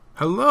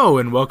Hello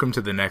and welcome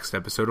to the next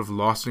episode of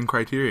Lost in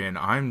Criterion.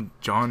 I'm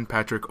John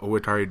Patrick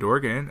Owatari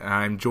Dorgan, and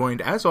I'm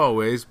joined, as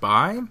always,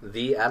 by...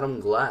 The Adam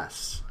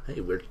Glass. Hey,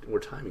 we're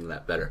timing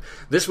that better.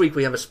 This week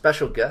we have a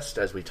special guest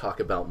as we talk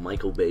about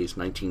Michael Bay's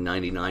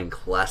 1999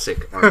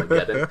 classic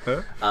Armageddon.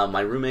 My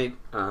roommate,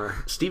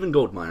 Stephen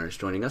Goldmeyer, is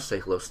joining us. Say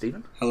hello,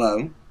 Stephen.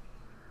 Hello.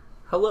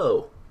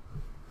 Hello.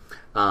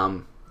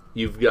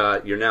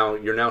 You're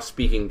now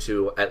speaking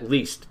to at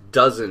least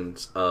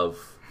dozens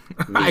of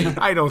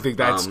I don't think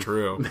that's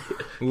true.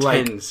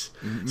 Tens,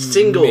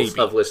 singles maybe.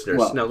 of listeners.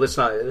 Well. No, let's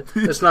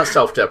not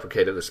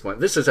self-deprecate at this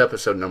point. This is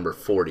episode number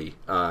 40,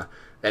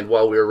 and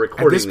while we're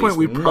recording this point, these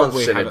we probably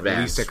months in have at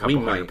advance, least a couple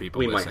we hundred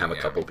people might have a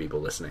listening, couple yeah. people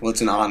listening. Well, it's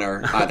an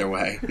honor either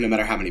way, no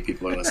matter how many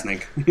people are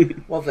listening.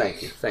 Well,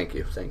 thank you.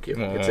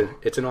 Aw.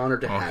 It's an honor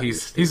to have you.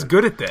 He's Stephen.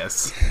 good at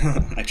this.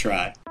 I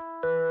try.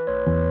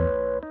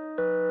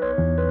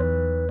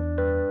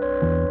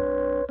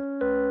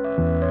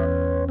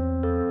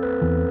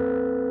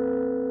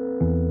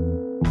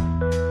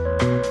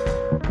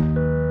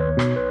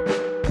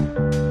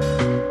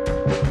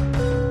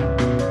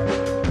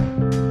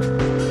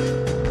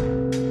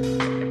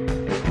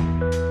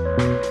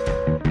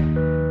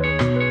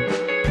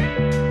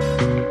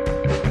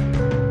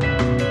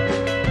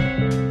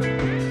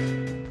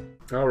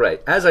 All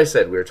right. As I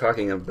said, we were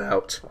talking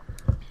about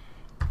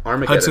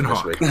Armageddon Hudson this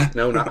Hawk. week.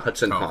 No, not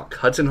Hudson Hawk.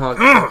 Hudson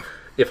Hawk.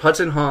 If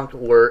Hudson Hawk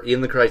were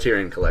in the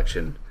Criterion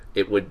Collection,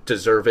 it would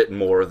deserve it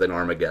more than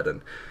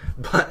Armageddon.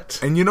 But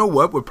And you know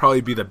what would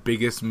probably be the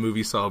biggest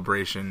movie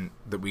celebration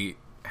that we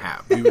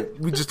have?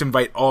 We just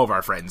invite all of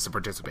our friends to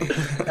participate.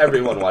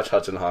 everyone watch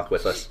Hudson Hawk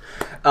with us.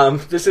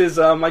 This is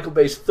Michael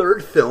Bay's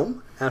third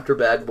film after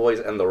Bad Boys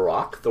and The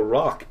Rock. The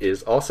Rock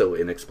is also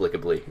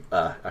inexplicably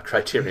a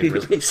Criterion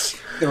release.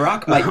 The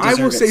Rock might deserve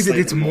I will say it that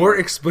it's slightly more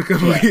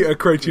explicably a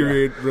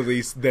Criterion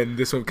release than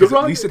this one, because The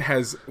Rock- at least it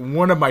has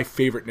one of my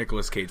favorite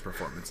Nicolas Cage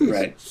performances.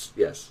 Right.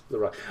 Yes, The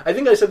Rock. I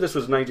think I said this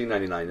was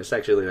 1999. It's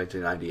actually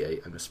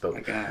 1998. I misspoke.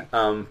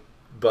 Okay.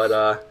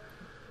 But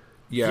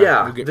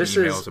Yeah, we'll get this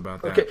emails is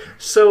about that. okay.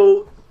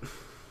 So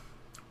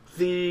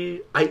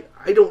I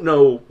don't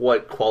know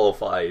what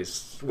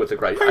qualifies with the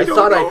Criterion. I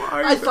don't know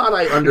I either. thought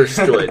I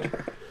understood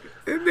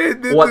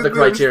what the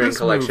Criterion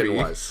Collection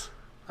was.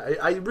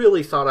 I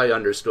really thought I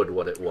understood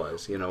what it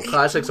was. You know,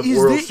 classics of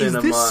world cinema.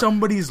 Is this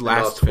somebody's and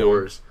last film?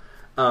 tours.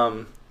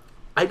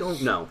 I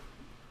don't know.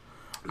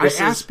 I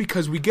asked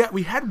because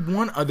we had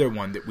one other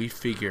one that we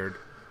figured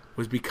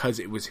was because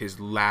it was his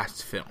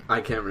last film.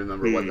 I can't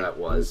remember what that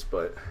was,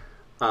 but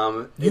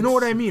You know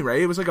what I mean,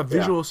 right? It was like a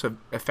visual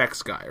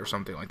effects guy or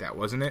something like that,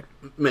 wasn't it?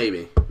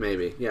 Maybe.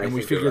 Yeah, And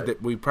we figured that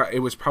it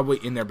was probably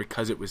in there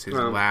because it was his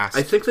last.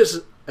 I think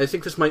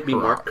this might be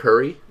Mark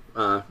Curry,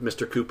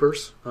 Mr.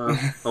 Cooper's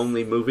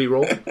only movie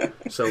role.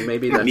 So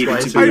maybe that's Needed why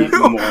to it's be in there.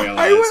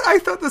 memorialized. I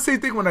thought the same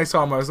thing when I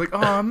saw him. I was like, "Oh,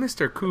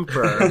 Mr.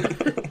 Cooper,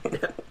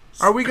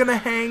 are we gonna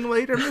hang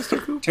later, Mr.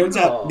 Cooper?" Turns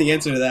out the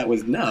answer to that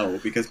was no,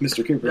 because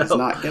Mr. Cooper does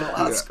not get a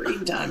lot of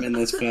screen time in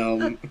this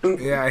film.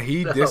 Yeah,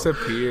 he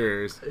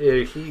disappears.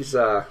 He's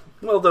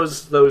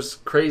those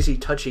crazy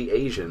touchy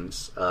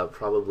Asians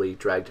probably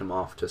dragged him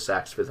off to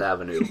Saks Fifth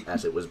Avenue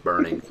as it was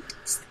burning.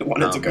 I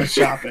wanted to go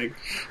shopping.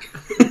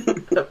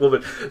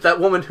 That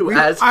woman who,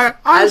 as I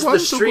the want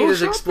to street go is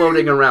shopping.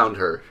 exploding around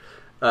her,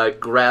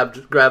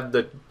 grabbed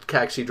the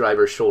taxi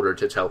driver's shoulder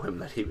to tell him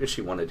that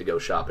she wanted to go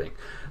shopping.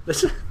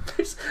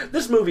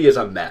 This movie is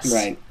a mess.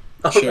 Right.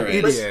 Okay, Sure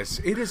It is. is.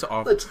 It is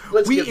awful.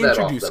 let's we get that off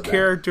introduce the bat.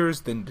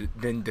 characters,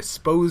 then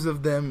dispose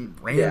of them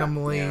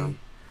randomly. Yeah.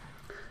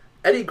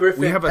 Eddie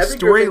Griffin. We have a Eddie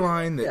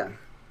storyline Griffin- that- yeah.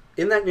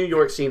 In that New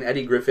York scene,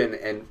 Eddie Griffin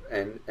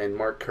and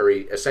Mark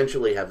Curry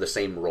essentially have the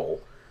same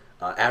role.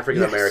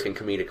 African American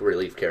comedic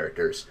relief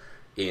characters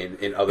in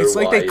otherwise. It's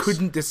like they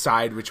couldn't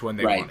decide which one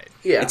they Right. wanted.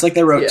 Yeah. It's like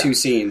they wrote Yeah. two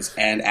scenes,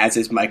 and as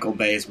is Michael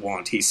Bay's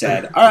wont, he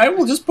said, "All right,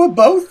 we'll just put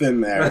both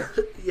in there."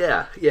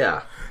 Yeah.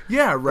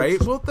 Yeah, right?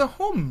 Well, the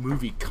whole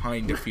movie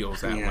kind of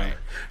feels that Yeah. way.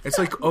 It's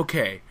like,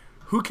 okay,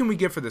 who can we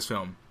get for this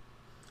film?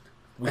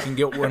 We can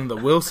get one of the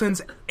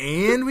Wilsons,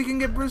 and we can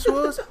get Bruce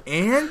Willis,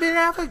 and Ben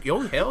Affleck?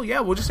 Oh, hell yeah,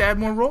 we'll just add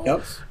more roles.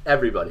 Yep.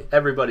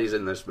 Everybody's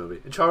in this movie.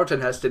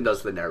 Charlton Heston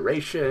does the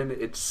narration.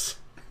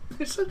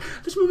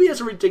 This movie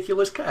has a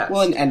ridiculous cast.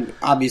 Well, and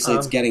obviously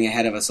it's getting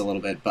ahead of us a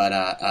little bit, but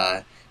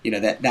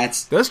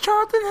that's Does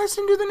Charlton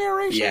Heston do the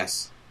narration?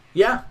 yes,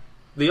 yeah,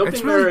 the opening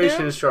It's really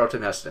narration him? is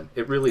Charlton Heston.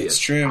 It really it's is.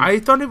 true. I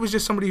thought it was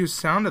just somebody who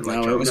sounded like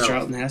No, Charlton. it was No.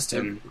 Charlton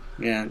Heston.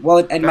 Yeah.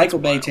 Well, and Michael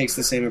Bay wild. takes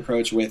the same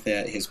approach with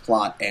his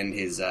plot and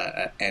his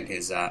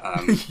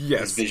Yes.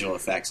 his visual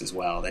effects as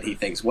well. That he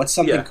thinks, what's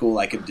something Yeah. cool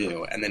I could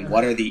do, and then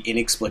what are the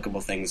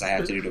inexplicable things I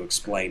have to do to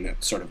explain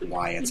sort of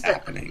why it's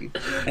happening,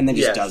 and then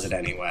just Yes. does it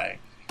anyway.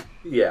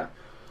 Yeah.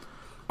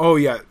 Oh,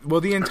 yeah.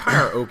 Well, the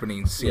entire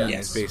opening scene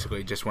Yes. is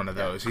basically just one of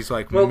those. He's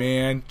like, Well-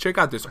 man, check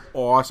out this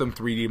awesome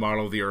 3D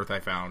model of the Earth I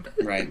found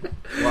Right.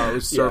 while I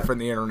was surfing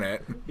the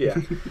internet. Yeah.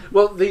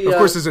 Well, Of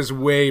course, this is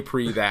way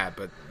pre that,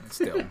 but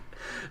still.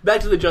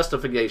 Back to the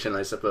justification,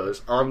 I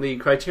suppose. On the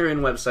Criterion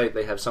website,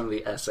 they have some of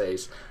the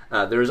essays.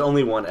 There is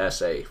only one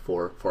essay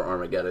for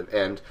Armageddon,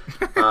 and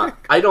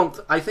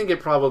I think it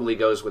probably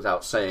goes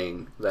without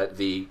saying that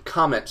the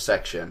comment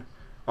section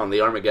on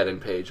the Armageddon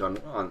page on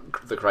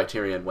the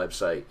Criterion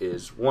website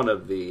is one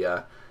of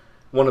the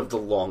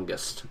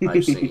longest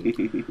I've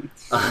seen.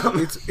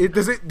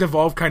 Does it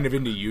devolve kind of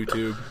into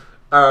YouTube?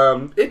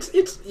 It's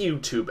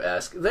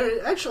YouTube-esque.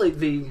 They're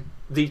actually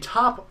the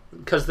top,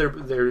 because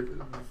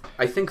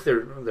I think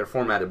they're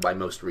formatted by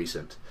most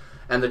recent,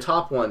 and the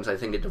top ones I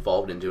think it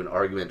devolved into an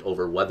argument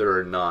over whether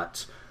or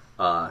not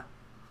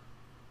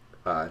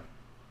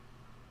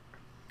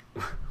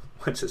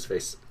what's his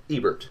face,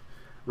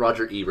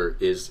 Roger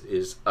Ebert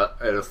is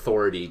an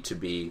authority to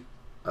be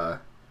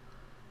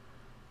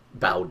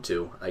bowed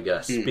to, I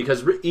guess,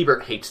 because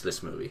Ebert hates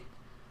this movie.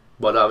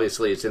 But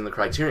obviously, it's in the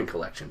Criterion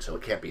Collection, so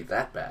it can't be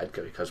that bad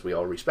because we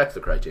all respect the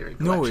Criterion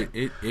Collection.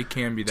 No, it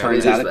can be that.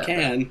 Turns bad. out it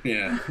can.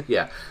 Yeah.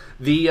 Yeah.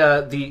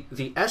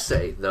 The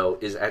essay though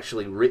is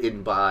actually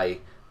written by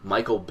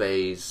Michael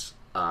Bay's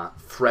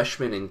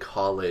freshman in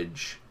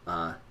college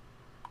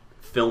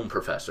film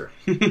professor.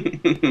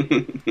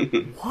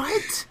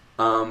 What?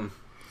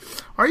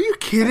 Are you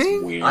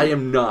kidding? Weird. I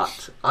am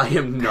not.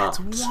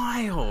 That's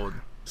wild.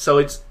 So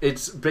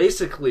it's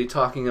basically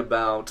talking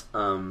about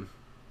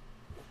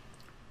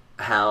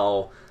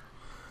how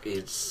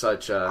it's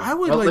such a. I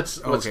would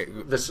okay.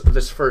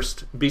 This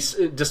first.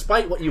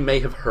 Despite what you may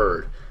have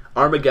heard,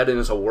 Armageddon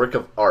is a work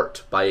of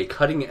art by a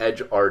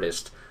cutting-edge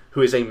artist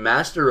who is a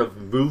master of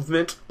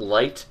movement,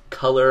 light,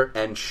 color,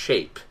 and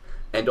shape,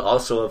 and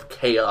also of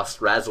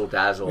chaos,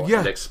 razzle-dazzle,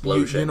 and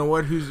explosion. You know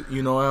what?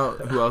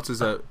 Who else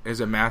is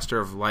a master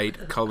of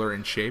light, color,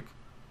 and shape?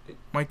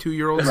 My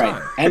 2-year-old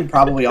Right, son. and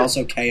probably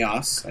also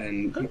chaos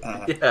and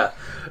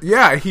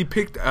Yeah. He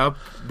picked up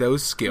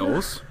those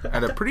skills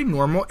at a pretty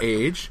normal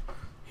age.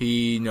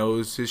 He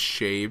knows his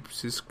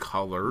shapes, his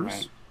colors,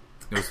 Right.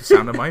 knows the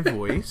sound of my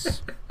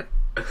voice.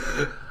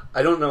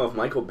 I don't know if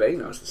Michael Bay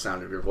knows the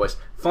sound of your voice.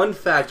 Fun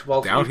fact,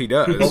 while Doubt he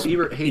does. While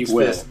Ebert hates He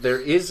will. this, there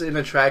is an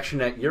attraction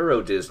at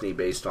Euro Disney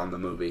based on the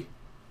movie.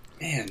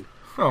 man.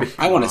 Oh,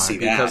 I want to God. see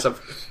that.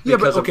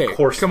 Because okay, of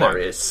course come there on.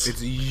 is.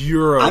 It's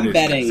Euro. I'm Disney.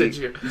 betting Because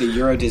it's the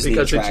Euro Disney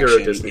because it's attraction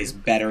Euro Disney. is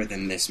better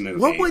than this movie.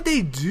 What would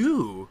they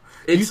do?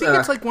 You It's, think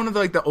it's like one of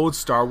the old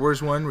Star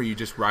Wars one where you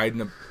just ride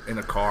in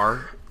a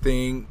car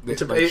thing that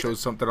shows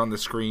something on the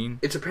screen?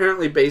 It's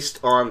apparently based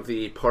on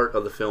the part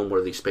of the film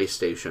where the space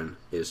station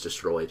is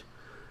destroyed.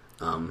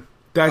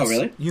 That's, Oh,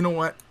 really? You know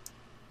what?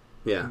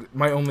 Yeah.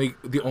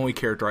 The only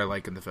character I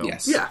like in the film.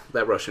 Yes. Yeah,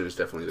 that Russian is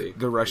definitely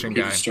The Russian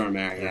Peter guy.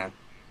 Stormare, yeah.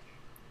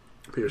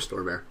 Peter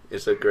Stormare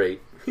is a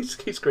great. He's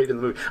great in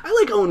the movie. I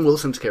like Owen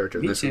Wilson's character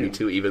in Me this too. movie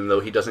too, even though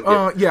he doesn't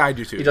get. Yeah, I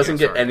do too. He doesn't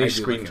Yeah, get sorry. any I do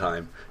screen like him.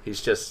 time.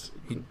 He's just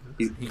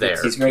there.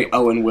 He's very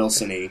Owen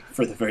Wilson-y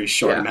for the very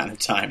short Yeah. amount of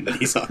time that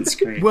he's on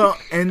screen. Well,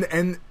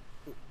 and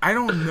I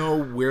don't know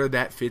where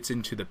that fits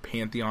into the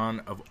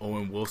pantheon of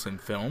Owen Wilson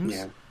films.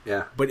 yeah.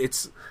 Yeah. But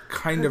it's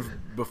kind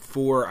of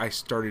before I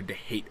started to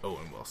hate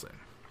Owen Wilson.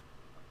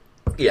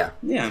 Yeah.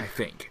 Yeah. I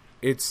think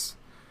it's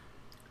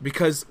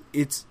because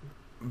it's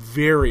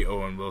very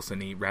Owen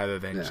Wilson-y rather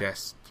than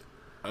just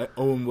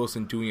Owen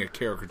Wilson doing a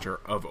caricature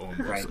of Owen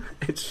Wilson.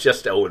 Right. It's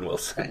just Owen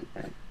Wilson.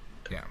 Right.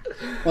 Yeah.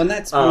 Well, and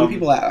that's when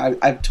people.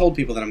 I've told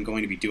people that I'm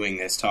going to be doing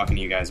this, talking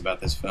to you guys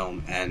about this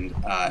film, and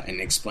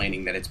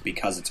explaining that it's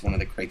because it's one of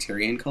the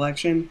Criterion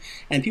Collection.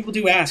 And people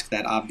do ask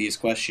that obvious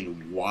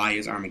question: why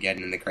is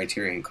Armageddon in the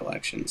Criterion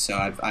Collection? So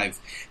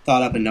I've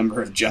thought up a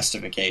number of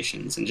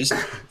justifications, and just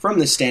from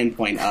the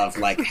standpoint of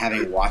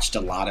having watched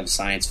a lot of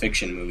science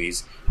fiction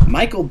movies,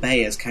 Michael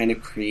Bay has kind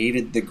of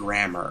created the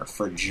grammar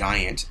for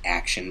giant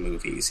action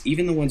movies,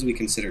 even the ones we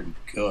consider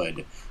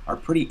good. Are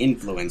pretty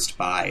influenced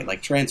by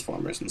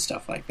Transformers and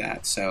stuff like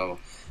that. So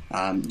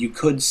you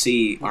could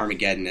see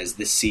Armageddon as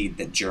the seed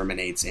that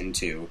germinates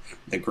into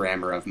the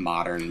grammar of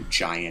modern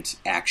giant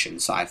action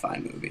sci-fi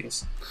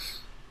movies.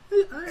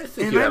 I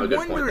think you have a good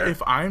point wonder there.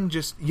 if I'm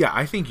just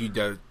I think you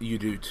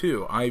do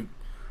too. I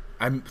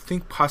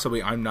think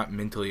possibly I'm not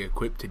mentally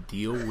equipped to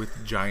deal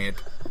with giant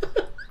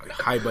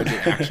high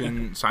budget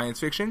action science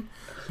fiction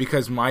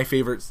because my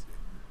favorite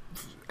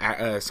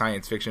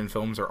science fiction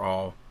films are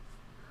all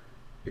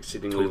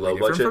Exceedingly totally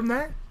low different budget. from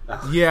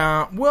that.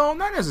 Yeah, well,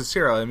 not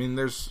necessarily. I mean,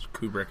 there's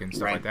Kubrick and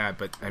stuff Right. like that,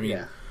 but I mean,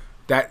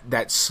 Yeah.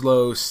 that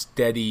slow,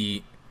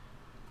 steady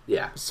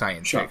Yeah.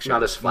 science Sure. fiction,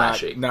 Not as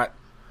flashy.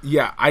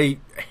 I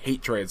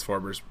hate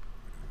Transformers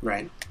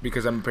Right.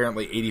 because I'm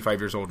apparently 85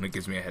 years old and it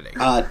gives me a headache.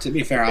 To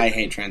be fair, I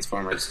hate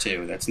Transformers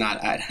too. That's not.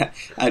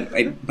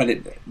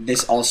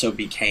 This also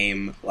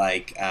became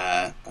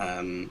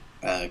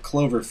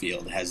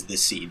Cloverfield has the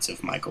seeds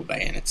of Michael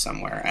Bay in it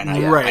somewhere, and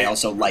I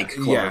also like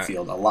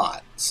Cloverfield a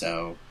lot.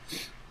 So,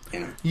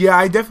 Yeah,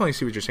 I definitely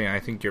see what you're saying. I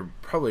think you're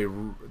probably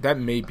that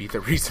may be the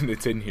reason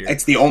it's in here.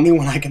 it's the only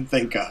one I can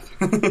think of.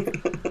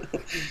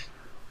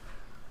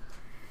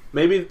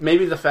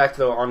 Maybe the fact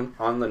though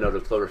on the note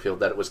of Cloverfield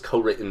that it was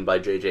co-written by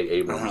J.J.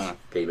 Abrams Uh-huh.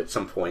 gave it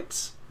some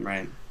points.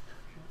 Right.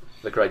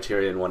 the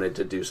Criterion wanted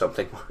to do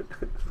something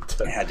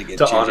I had to get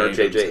to J.J. honor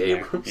J.J. in there.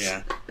 Abrams.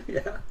 Yeah.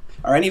 Yeah.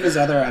 Or any of his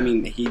other. I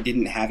mean, he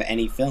didn't have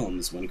any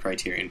films when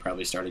Criterion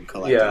probably started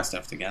collecting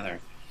stuff together.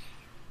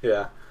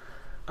 Yeah.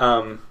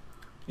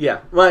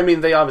 Yeah. Well, I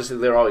mean, they're always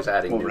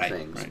adding new right,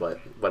 things, right.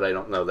 but I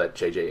don't know that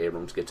J.J.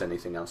 Abrams gets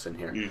anything else in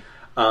here.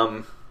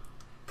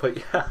 But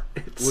yeah,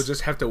 We'll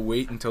just have to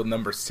wait until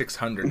number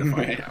 600 to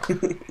find out.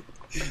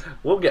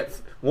 we'll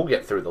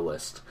get through the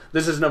list.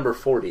 This is number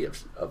 40 of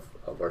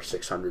our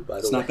 600, by the way.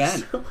 It's not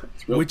bad.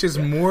 Which is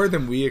more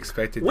than we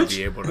expected to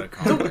be able to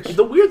accomplish.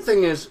 The weird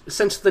thing is,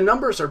 since the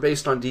numbers are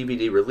based on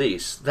DVD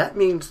release, that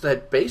means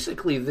that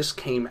basically this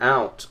came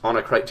out on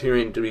a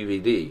Criterion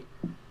DVD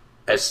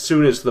as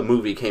soon as the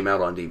movie came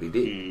out on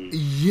DVD.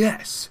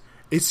 Yes.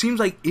 It seems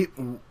like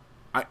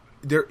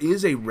there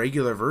is a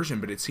regular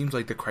version, but it seems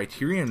like the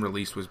Criterion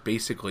release was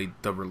basically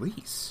the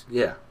release.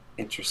 Yeah.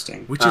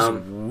 Interesting. Which is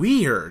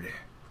weird.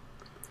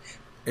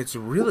 It's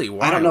really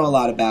wild. I don't know a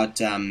lot about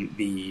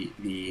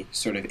the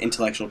sort of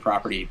intellectual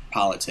property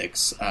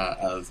politics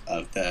of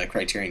the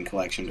Criterion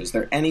Collection. Is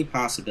there any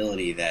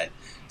possibility that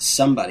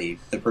somebody,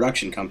 the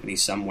production company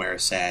somewhere,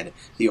 said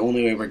the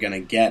only way we're going to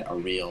get a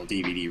real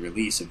DVD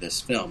release of this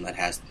film that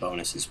has the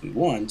bonuses we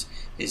want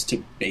is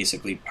to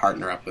basically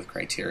partner up with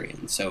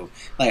Criterion? So,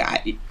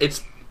 like,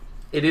 it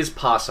is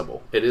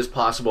possible. It is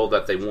possible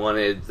that they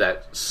wanted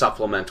that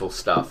supplemental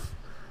stuff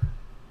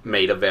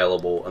made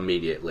available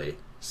immediately.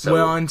 So,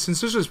 well, and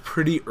since this was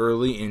pretty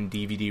early in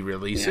DVD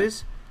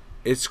releases,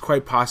 it's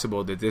quite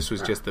possible that this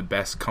was just the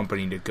best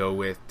company to go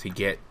with to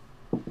get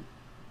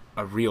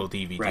a real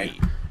DVD. Right.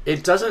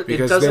 It doesn't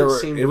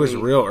seem to it was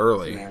me, real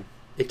early. Yeah.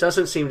 It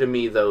doesn't seem to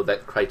me though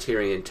that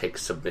Criterion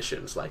takes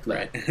submissions like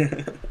that.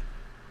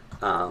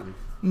 Right.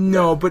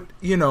 No, but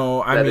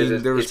I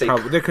mean,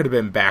 there could have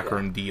been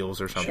backroom deals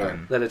or something. Sure.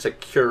 That it's a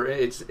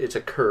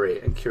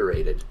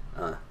curated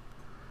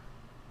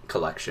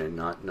collection,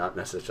 not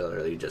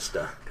necessarily just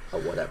a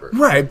whatever.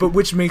 Right, but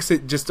which makes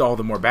it just all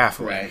the more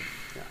baffling. Right.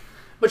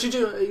 But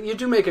you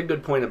do make a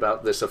good point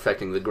about this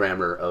affecting the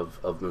grammar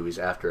of movies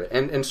after it,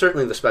 and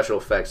certainly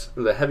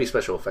the heavy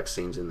special effects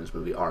scenes in this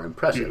movie are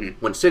impressive. Mm-hmm.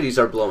 When cities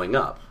are blowing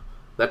up,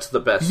 that's the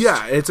best.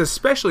 Yeah, it's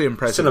especially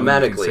impressive when you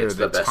Cinematically, consider it's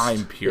the best.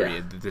 time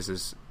period that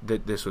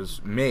this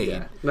was made.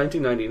 Yeah,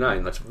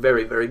 1999. That's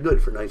very, very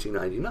good for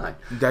 1999.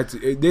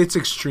 It's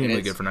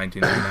extremely good for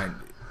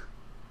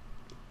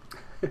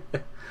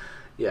 1999.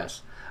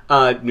 Yes,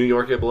 New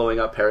York blowing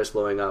up, Paris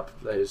blowing up.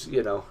 There's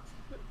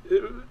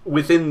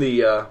within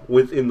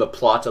the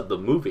plot of the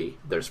movie,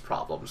 there's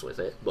problems with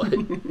it,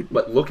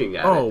 but looking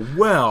at Oh,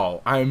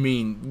 well, I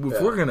mean,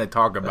 if we're going to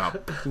talk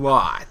about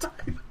plot,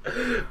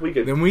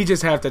 then we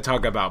just have to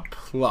talk about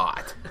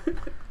plot.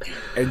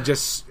 And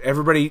just,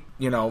 everybody,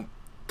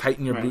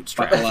 tighten your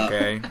bootstraps,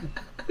 okay?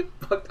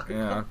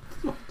 Yeah.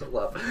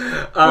 What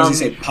does he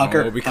say?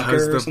 Pucker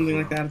because or something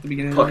like that at the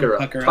beginning? Pucker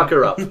up.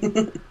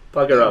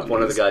 Pucker up,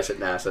 one of the guys at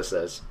NASA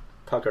says.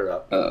 Pucker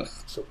up.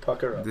 So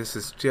pucker up. This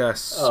is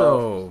just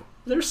so...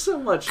 There's so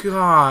much...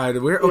 God,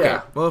 okay.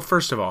 Yeah. Well,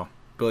 first of all,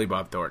 Billy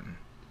Bob Thornton.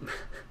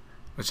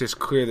 Let's just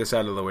clear this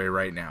out of the way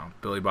right now.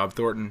 Billy Bob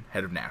Thornton,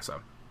 head of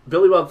NASA.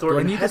 Billy Bob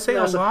Thornton. Do I need to say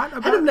a lot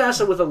about head of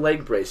NASA with a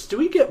leg brace. Do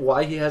we get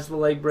why he has the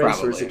leg brace,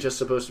 Probably. or is it just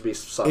supposed to be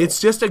subtle? It's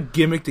just a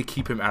gimmick to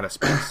keep him out of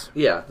space.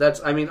 Yeah,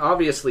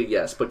 obviously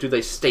yes, but do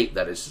they state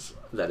that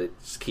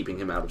it's keeping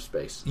him out of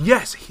space?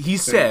 Yes, he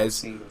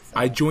says,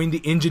 I joined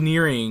the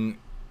engineering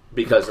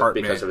because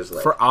department of his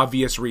leg. for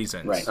obvious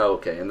reasons. Right. Oh,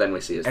 okay, and then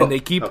we see his And they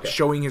keep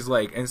showing his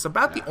leg, and it's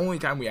about the only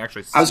time we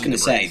actually see I was going to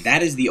the say, brace.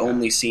 that is the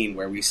only scene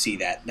where we see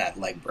that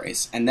leg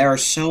brace. And there are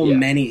so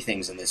many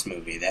things in this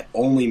movie that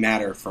only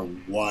matter for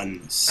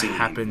one scene.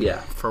 Happened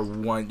for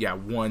one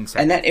second.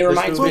 And that it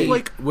reminds Well, me...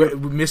 like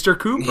Mr.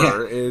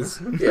 Cooper is...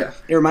 Yeah.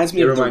 It reminds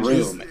me of The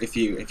reminds Room, if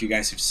you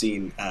guys have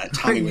seen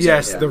Tommy Wiseau.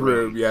 Yes, The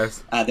Room,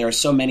 yes. There are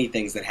so many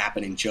things that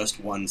happen in just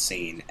one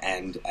scene,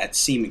 and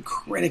seem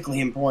critically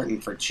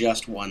important for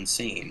just one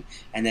scene.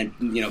 And then,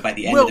 by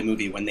the end of the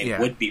movie, when they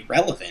would be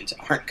relevant,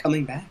 aren't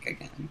coming back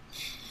again.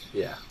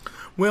 Yeah.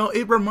 Well,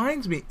 it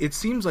reminds me, it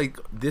seems like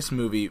this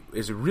movie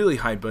is a really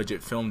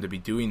high-budget film to be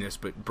doing this,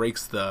 but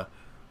breaks the...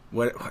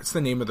 What's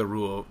the name of the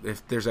rule?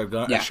 If there's a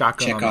shotgun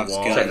Chekhov's on the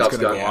wall, gun. it's going to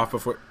go gun. off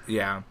before...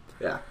 Yeah.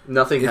 Yeah.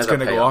 Nothing has It's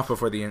going to a go payoff. off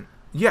before the end.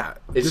 Yeah.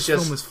 It's this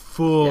just- film is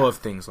full of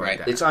things like Right.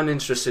 that. It's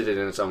uninterested in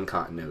its own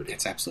continuity.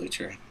 It's absolutely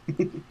true.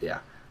 Yeah.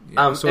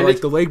 Yeah, so and like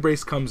it's- the leg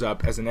brace comes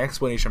up as an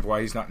explanation for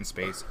why he's not in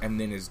space, and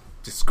then is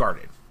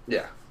discarded.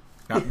 Yeah.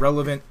 Not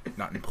relevant,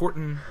 not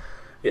important.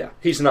 Yeah.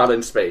 He's not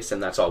in space,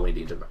 and that's all we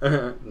need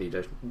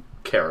to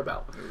care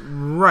about.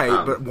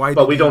 Right, but why?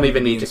 but did we he don't need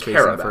even be need in to space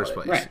care in the about first it.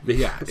 place? Right.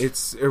 Yeah,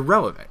 it's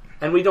irrelevant.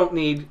 And we don't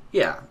need,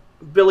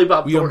 Billy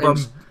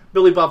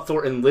Bob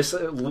Thornton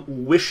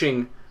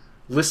wishing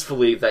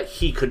listfully that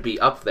he could be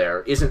up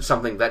there isn't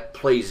something that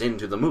plays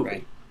into the movie.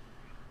 Right.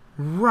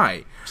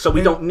 Right. So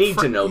we And don't need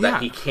to know yeah.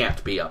 that he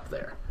can't be up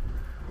there.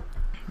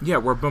 Yeah,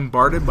 we're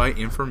bombarded by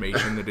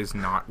information that is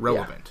not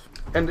relevant.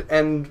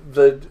 And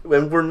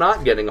we're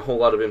not getting a whole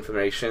lot of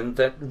information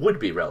that would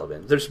be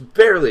relevant. There's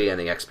barely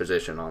any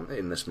exposition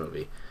in this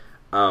movie.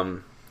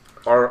 All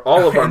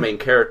of our main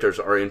characters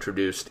are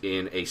introduced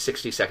in a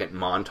 60-second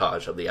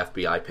montage of the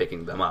FBI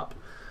picking them up,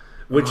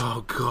 which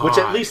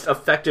at least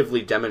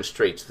effectively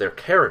demonstrates their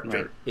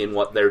character in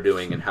what they're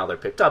doing and how they're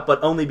picked up,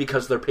 but only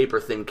because they're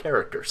paper-thin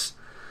characters.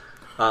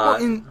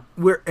 And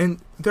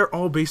they're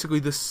all basically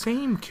the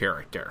same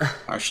character.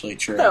 Partially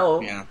true.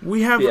 Well, yeah.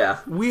 We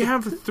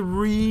have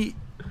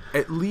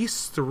at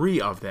least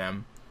three of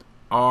them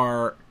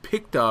are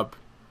picked up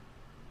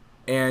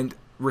and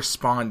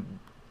respond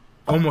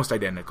almost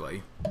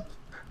identically.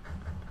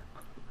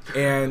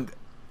 And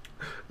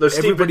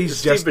everybody's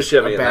Steve just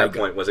Buscemi a at bad that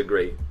point was a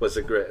great.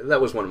 That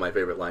was one of my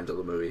favorite lines of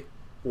the movie,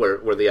 where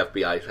the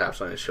FBI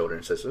taps on his shoulder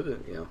and says,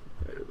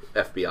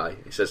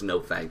 FBI. He says,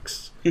 "No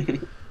thanks."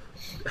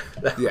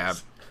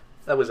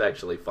 That was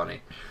actually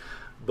funny,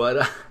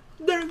 but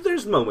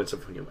there's moments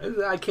of humor.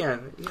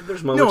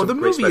 There's moments of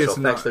great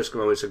special effects. There's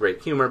moments of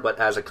great humor, but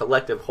as a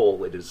collective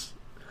whole, it is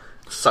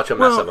such a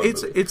mess of a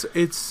movie.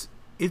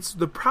 It's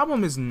the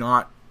problem is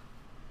not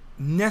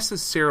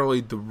necessarily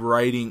the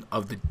writing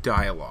of the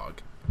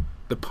dialogue.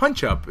 The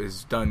punch-up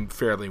is done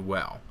fairly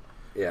well.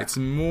 Yeah. It's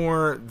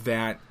more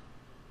that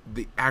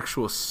the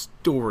actual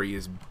story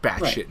is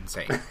batshit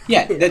insane.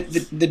 Yeah,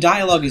 the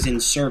dialogue is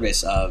in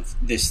service of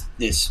this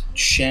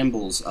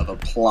shambles of a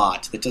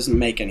plot that doesn't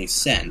make any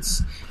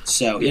sense.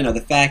 So,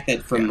 the fact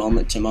that from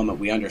moment to moment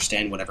we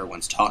understand what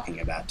everyone's talking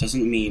about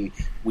doesn't mean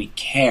we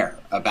care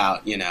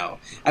about,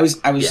 I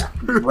was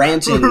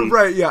ranting.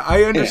 Right, yeah,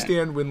 I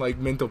understand when,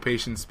 mental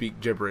patients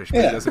speak gibberish,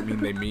 but it doesn't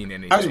mean they mean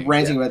anything. I was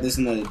ranting about this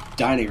in the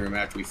dining room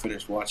after we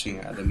finished watching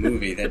the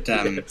movie, that...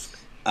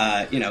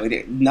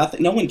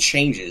 no one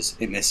changes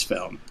in this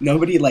film.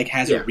 Nobody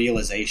has a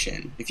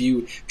realization. If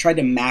you tried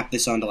to map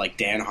this onto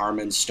Dan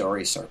Harmon's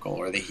story circle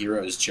or the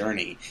hero's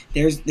journey,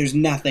 there's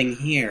nothing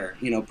here.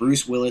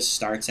 Bruce Willis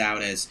starts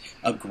out as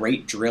a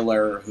great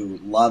driller who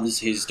loves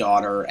his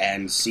daughter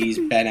and sees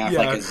Ben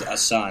Affleck as a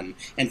son,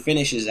 and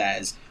finishes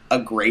as a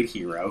great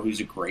hero who's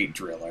a great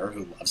driller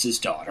who loves his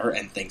daughter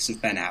and thinks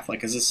of Ben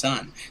Affleck as a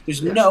son.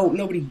 There's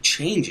nobody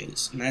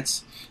changes, and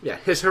that's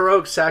his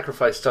heroic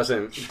sacrifice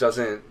doesn't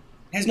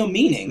has no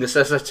meaning.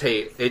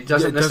 It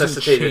doesn't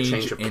necessitate a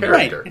change of character.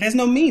 Right. It has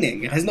no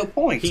meaning. It has no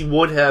point. He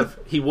would have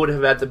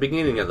at the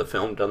beginning of the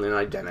film done an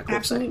identical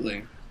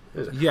Absolutely.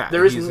 thing. Yeah.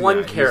 There is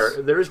one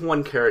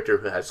character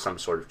who has some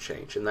sort of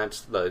change, and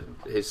that's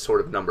his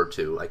sort of number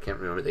two. I can't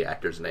remember the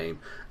actor's name.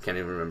 I can't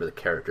even remember the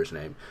character's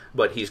name.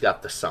 But he's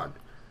got the son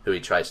who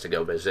he tries to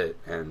go visit,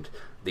 and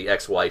the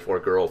ex-wife or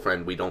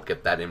girlfriend, we don't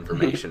get that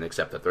information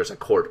except that there's a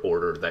court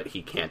order that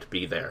he can't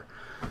be there.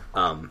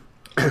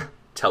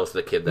 Tells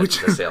the kid that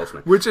he's a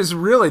salesman. Which is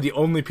really the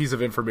only piece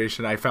of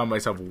information I found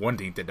myself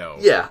wanting to know.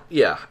 Yeah.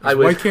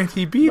 Why can't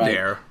he be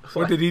there?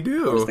 What did he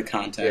do? What was the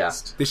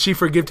context? Yeah. Did she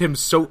forgive him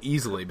so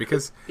easily?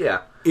 Because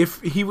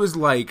if he was,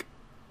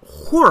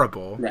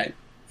 horrible,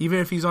 even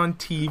if he's on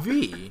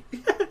TV...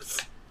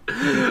 Yes.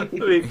 I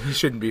mean, he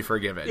shouldn't be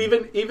forgiven.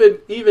 Even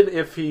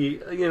if he,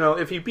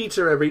 if he beats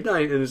her every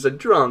night and is a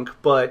drunk,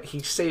 but he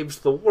saves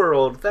the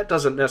world, that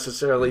doesn't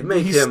necessarily make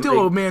him. He's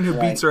still a man who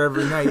beats her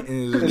every night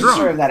and is a drunk. The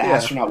story of that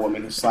astronaut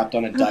woman who slapped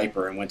on a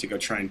diaper and went to go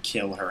try and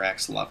kill her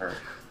ex-lover.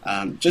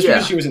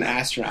 Because she was an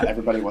astronaut,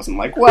 everybody wasn't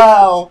like,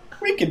 well,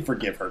 we can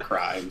forgive her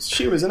crimes.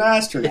 She was an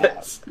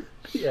astronaut.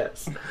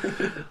 Yes.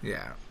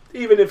 Yeah.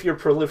 Even if you're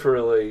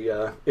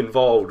proliferally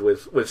involved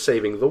with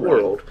saving the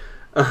world.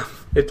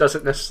 It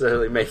doesn't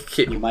necessarily make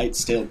it. You might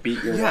still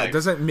beat your wife. Yeah, it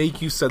doesn't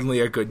make you suddenly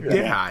a good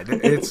dad.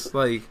 It's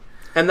like...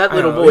 And that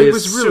little boy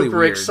is really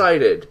super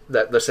excited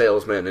that the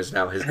salesman is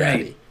now his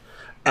daddy.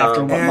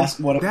 After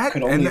what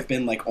could only have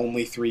been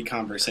only 3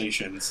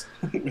 conversations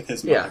with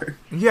his mother.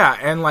 Yeah,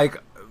 and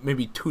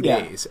maybe 2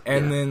 days.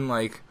 And then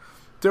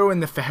throw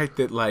in the fact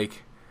that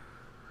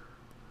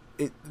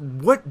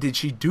what did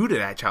she do to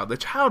that child? The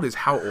child is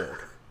how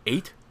old?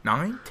 8?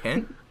 9?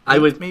 10? I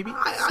was maybe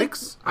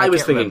 6. I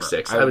was thinking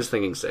 6. I was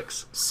thinking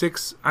 6.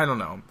 6. I don't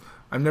know.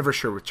 I'm never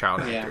sure with child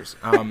actors.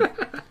 I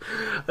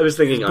was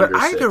thinking under 6. But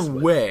either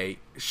way,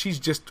 she's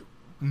just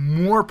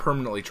more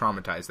permanently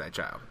traumatized that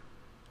child.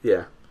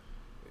 Yeah.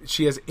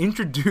 She has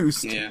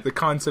introduced the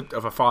concept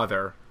of a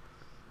father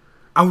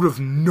out of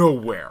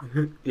nowhere.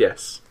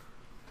 Yes.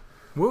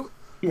 Well,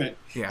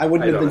 I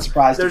wouldn't have been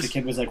surprised if the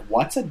kid was like,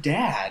 "What's a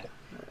dad?"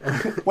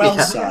 Well,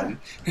 son.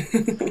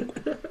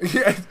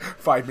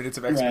 5 minutes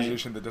of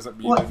exposition that doesn't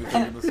mean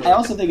anything in the story. I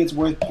also think it's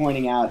worth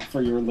pointing out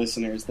for your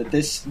listeners that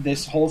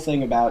this whole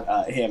thing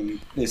about him,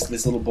 this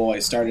little boy,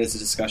 started as a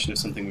discussion of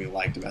something we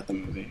liked about the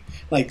movie,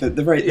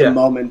 the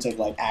moment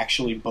of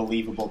actually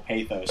believable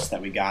pathos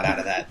that we got out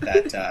of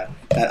that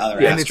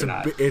other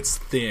astronaut. And it's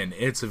thin.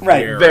 It's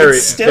very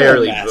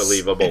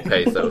believable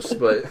pathos,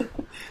 but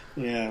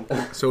yeah.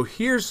 So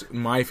here's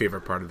my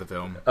favorite part of the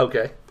film.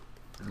 Okay.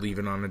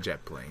 Leaving on a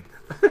jet plane.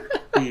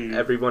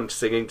 Everyone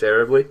singing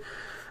terribly.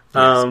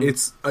 Yes,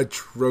 it's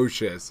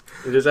atrocious.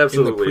 It is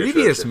absolutely atrocious. In the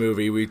previous atrocious.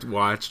 movie we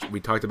watched, we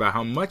talked about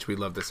how much we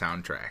love the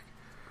soundtrack.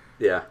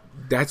 Yeah,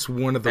 that's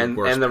one of the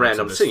worst. And the parts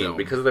random of this singing film.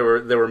 Because there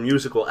were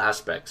musical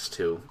aspects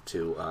to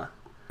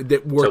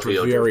that worked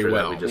Tokyo very Drifter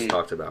well. that we just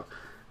talked about.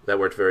 That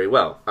worked very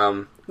well.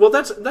 Well,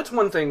 that's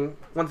one thing.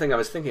 One thing I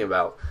was thinking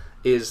about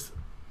is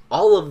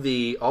all of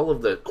the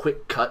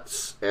quick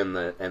cuts and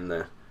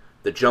the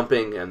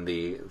jumping and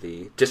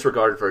the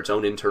disregard for its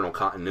own internal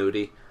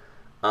continuity.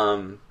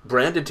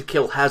 Brandon to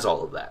Kill has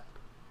all of that,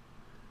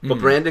 but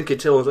Brandon to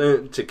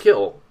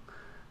Kill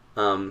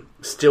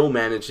still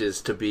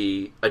manages to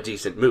be a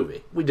decent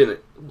movie. We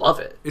didn't love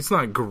it. It's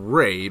not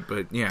great,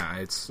 but yeah,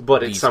 it's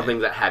decent. Something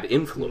that had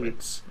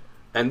influence.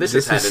 And this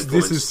has had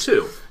influence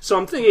too. So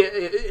I'm thinking,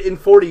 in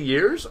 40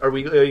 years, are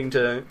we going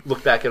to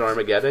look back at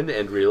Armageddon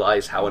and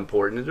realize how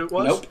important it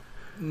was? Nope.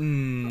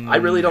 I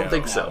really don't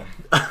think so.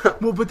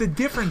 Well, but the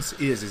difference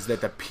is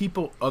that the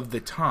people of the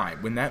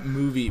time, when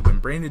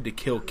Brandon to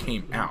Kill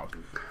came out,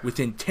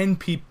 within 10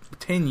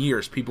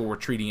 years, people were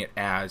treating it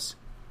as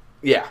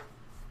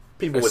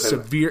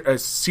a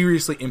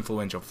seriously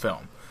influential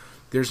film.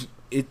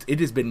 It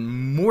has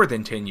been more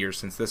than 10 years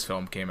since this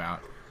film came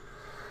out.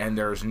 And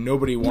there's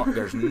nobody.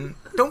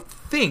 Don't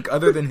think,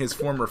 other than his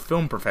former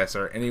film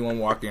professor, anyone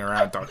walking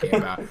around talking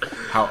about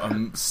how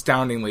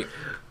astoundingly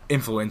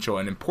influential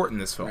and important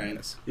this film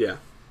is. Yeah.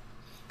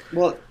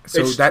 Well,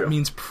 so that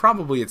means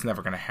probably it's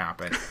never going to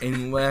happen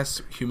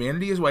unless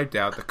humanity is wiped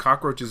out, the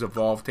cockroaches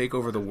evolve, take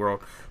over the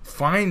world,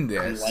 find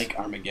this, like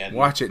Armageddon,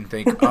 watch it, and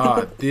think,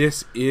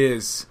 this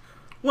is.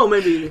 Well,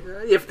 maybe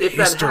if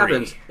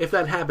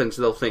that happens,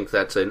 they'll think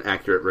that's an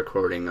accurate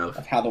recording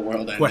of how the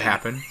world ended. What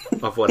happened,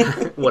 of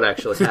what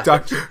actually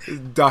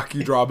happened.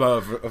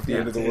 Docudrama of the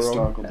end of the world,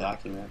 historical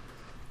document.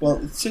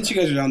 Well, since you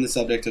guys are on the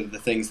subject of the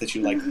things that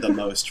you liked the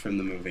most from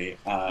the movie,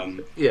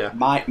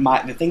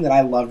 the thing that I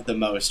loved the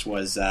most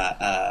was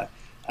the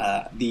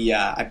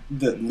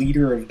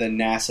leader of the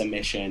NASA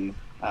mission.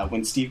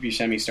 When Steve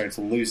Buscemi starts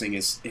losing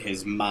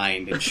his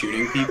mind and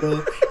shooting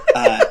people,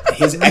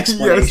 his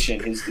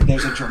explanation is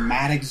there's a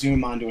dramatic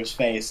zoom onto his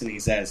face, and he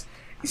says,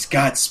 "He's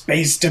got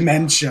space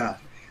dementia,"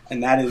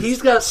 and that is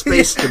he's got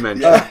space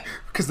dementia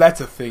because that's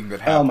a thing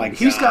that happens. Oh my God.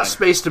 He's got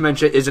space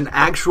dementia is an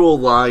actual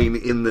line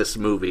in this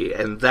movie,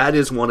 and that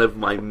is one of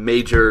my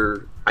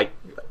major.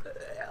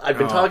 I've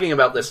been talking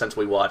about this since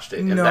we watched it,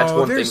 and that's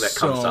one thing that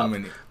comes up.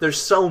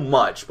 There's so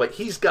much, but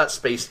he's got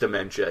space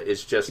dementia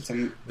is just it's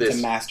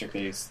a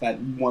masterpiece. That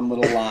one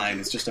little line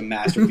is just a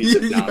masterpiece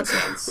of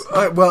nonsense.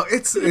 Well,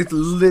 it's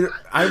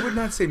I would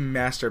not say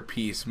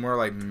masterpiece, more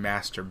like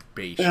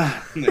masturbation.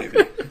 Maybe.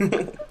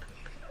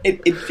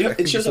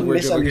 It shows a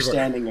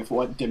misunderstanding of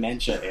what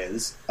dementia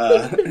is,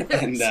 and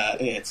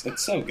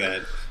it's so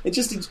good.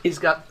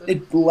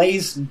 It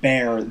lays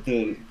bare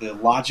the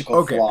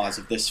logical flaws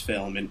of this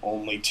film in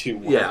only 2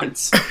 words. Yeah,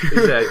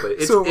 exactly.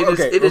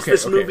 It is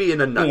this movie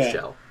in a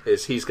nutshell.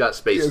 Is he's got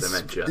space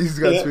dementia? He's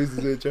got space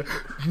dementia.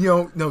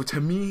 No.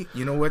 To me,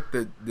 you know what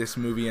this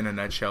movie in a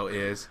nutshell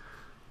is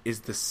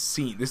the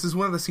scene. This is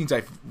one of the scenes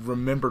I've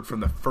remembered from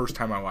the first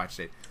time I watched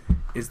it.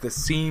 Is the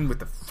scene with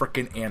the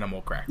frickin'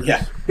 animal crackers.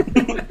 Yeah.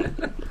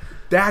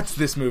 That's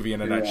this movie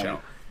in a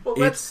nutshell.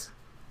 Well, it's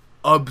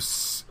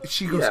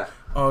she goes,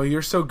 "Oh,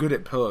 you're so good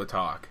at pillow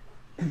talk,"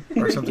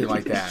 or something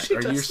like that.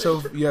 Or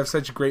you have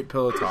such great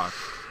pillow talk.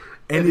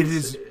 And it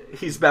is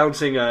he's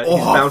bouncing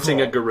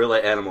a gorilla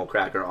animal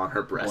cracker on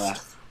her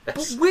breast.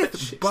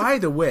 But by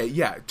the way,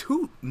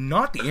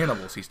 not the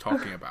animals he's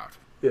talking about.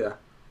 Yeah.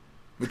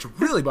 Which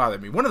really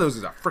bothered me. One of those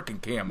is a frickin'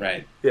 camel.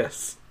 Right.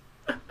 Yes.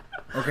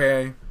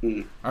 Okay,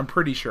 I'm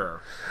pretty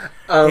sure,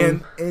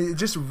 and it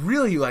just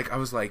really I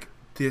was like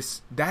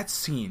that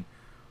scene.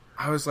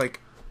 I was like,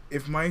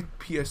 if my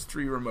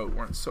PS3 remote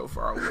weren't so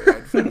far away,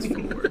 I'd fast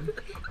forward.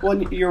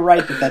 Well, you're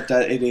right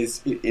that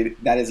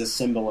is a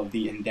symbol of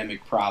the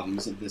endemic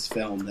problems of this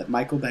film. That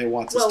Michael Bay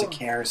wants us to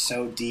care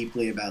so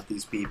deeply about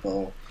these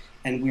people,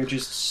 and we're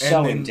just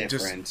so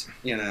indifferent,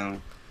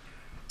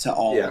 to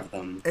all of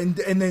them. And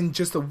then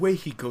just the way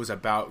he goes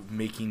about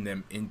making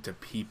them into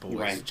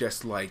people is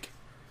just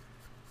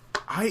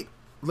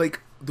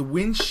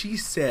when she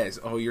says,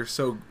 "Oh, you're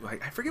so,"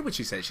 I forget what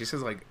she says. She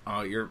says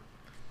 "Oh, you're."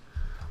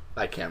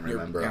 I can't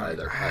remember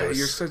either.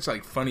 You're such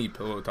funny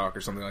pillow talk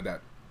or something like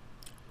that.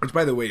 Which,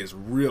 by the way, is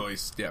really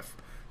stiff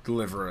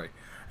delivery.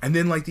 And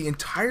then the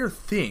entire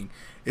thing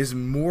is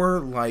more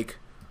like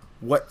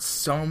what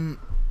some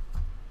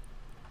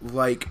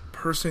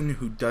person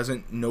who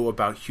doesn't know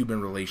about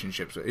human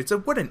relationships. It's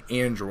what an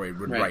android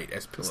would write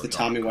as pillow talk. It's the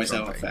Tommy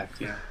Wiseau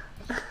effect. Yeah.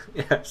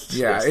 Yes.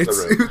 Yeah,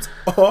 it's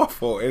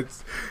awful.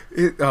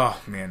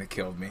 Oh man, it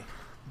killed me.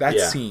 That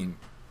scene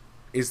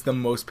is the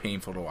most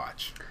painful to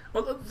watch.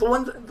 Well,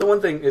 the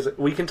one thing is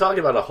we can talk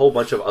about a whole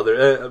bunch of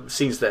other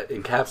scenes that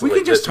encapsulate. We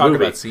can just this talk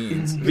movie about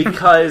scenes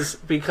because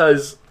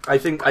I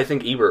think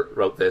Ebert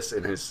wrote this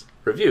in his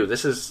review.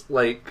 This is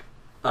like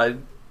a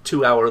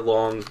 2.5 hour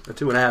long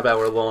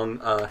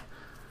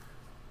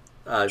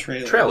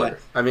trailer. Yeah.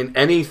 I mean,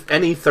 any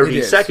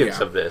 30 seconds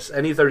of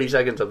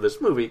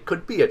this movie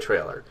could be a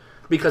trailer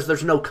because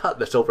there's no cut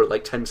that's over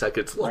 10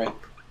 seconds long.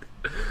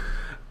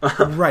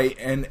 Right,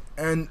 and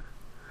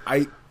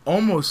I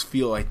almost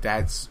feel like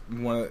that's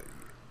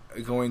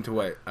going to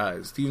what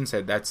Steven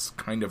said. That's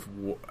kind of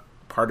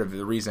part of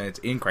the reason it's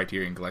in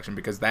Criterion Collection,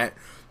 because that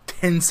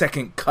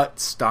 10-second cut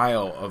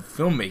style of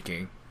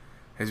filmmaking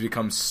has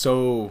become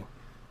so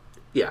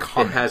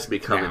common. It has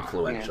become now.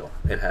 influential.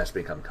 Yeah. It has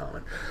become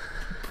common.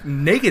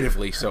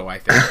 Negatively so, I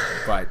think,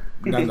 but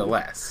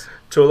nonetheless.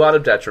 To a lot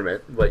of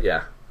detriment, but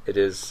yeah, it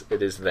is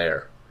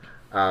there.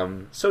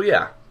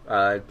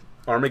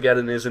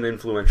 Armageddon is an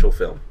influential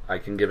film. I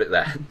can give it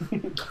that.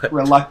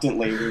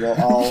 Reluctantly, we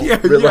will all,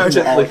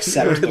 all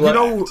accept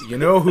it. You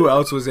know who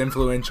else was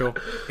influential?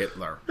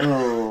 Hitler.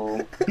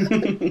 Oh.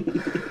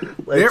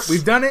 There,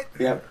 we've done it.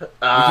 Yep. We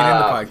can end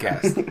the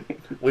podcast.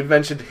 We've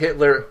mentioned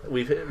Hitler.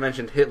 We've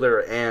mentioned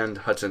Hitler and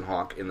Hudson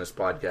Hawk in this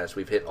podcast.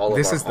 We've hit all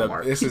of our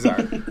hallmarks. This is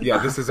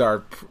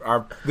our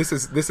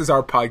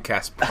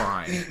podcast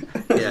prime. Yes.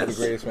 This is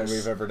the greatest one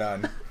we've ever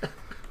done.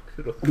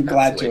 I'm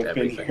glad to have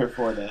been here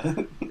for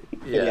the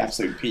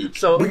absolute peak.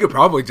 So we could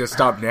probably just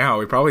stop now.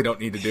 We probably don't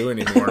need to do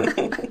anymore.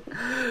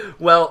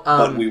 Well,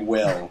 but we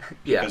will,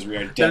 because we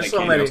are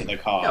dedicated to the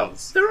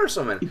cause. There are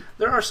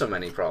so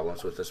many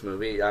problems with this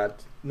movie.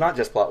 Not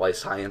just plot-wise,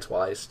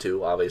 science-wise,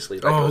 too. Obviously,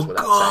 that goes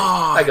without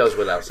saying. That goes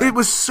without saying. It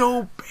was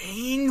so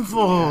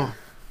painful.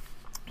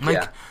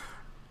 Yeah.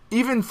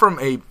 Even from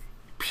a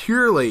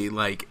purely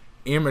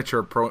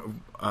amateur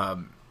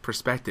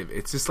perspective,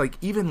 it's just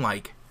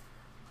even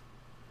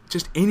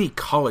just any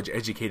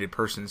college-educated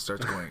person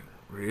starts going,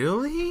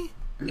 really?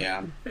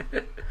 Yeah.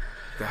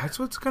 That's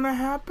what's going to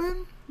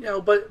happen?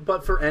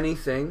 But for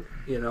anything,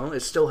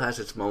 it still has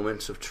its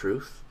moments of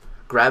truth.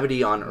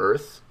 Gravity on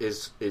Earth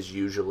is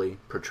usually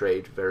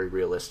portrayed very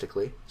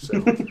realistically. So,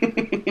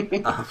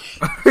 yeah,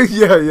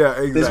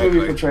 exactly. This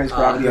movie portrays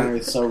gravity on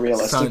Earth so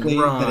realistically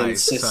that it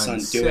insists on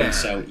doing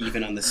so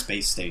even on the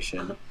space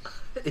station.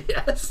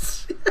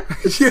 Yes.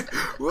 Yeah.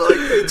 Well,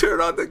 they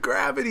turn on the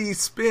gravity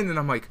spin, and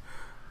I'm like,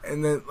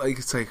 and then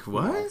it's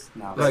what?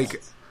 No,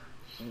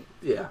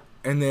 yeah.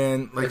 And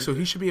then, so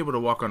he should be able to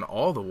walk on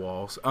all the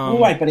walls.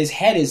 Right, but his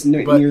head is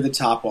near the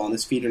top wall and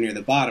his feet are near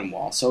the bottom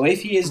wall. So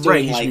if he is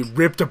doing, he should be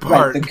ripped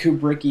apart. The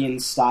Kubrickian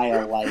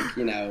style,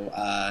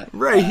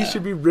 he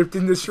should be ripped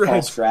into shreds.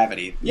 False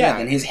gravity. Yeah,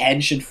 then his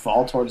head should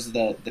fall towards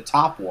the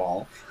top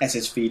wall as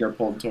his feet are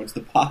pulled towards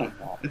the bottom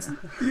wall. It's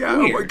weird.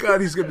 Oh my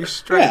god, he's going to be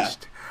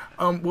stretched.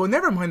 Yeah. Well,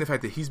 never mind the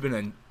fact that he's been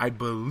in, I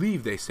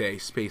believe they say,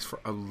 space for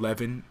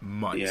 11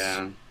 months.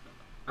 Yeah.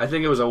 I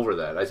think it was over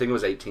that. I think it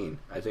was 18.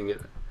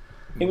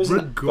 It was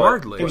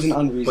regardless. It was an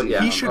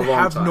unreasonable. He should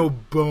have no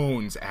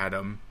bones,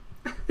 Adam.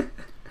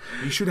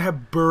 You should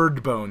have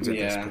bird bones at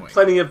this point.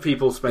 Plenty of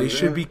people spend. They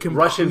should be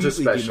Russians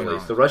especially.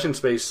 The Russian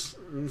space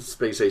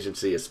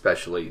agency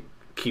especially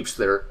keeps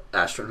their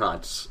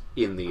astronauts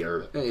in the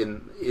Earth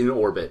in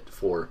orbit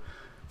for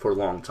a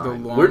long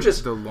time. The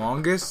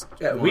longest.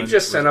 Yeah, we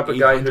just sent up a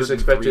guy who's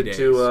expected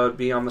to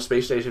be on the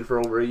space station for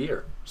over a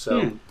year.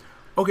 So,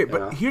 okay,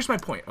 but here's my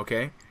point.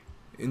 Okay,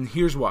 and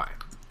here's why.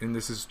 And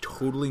this is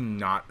totally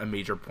not a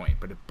major point,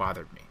 but it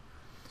bothered me.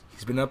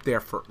 He's been up there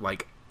for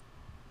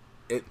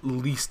at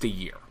least a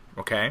year.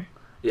 Okay.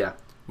 Yeah.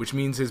 Which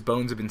means his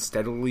bones have been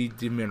steadily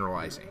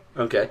demineralizing.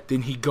 Okay.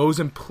 Then he goes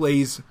and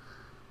plays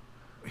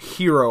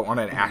hero on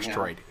an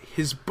asteroid.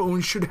 His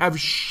bones should have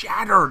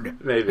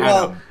shattered. Maybe.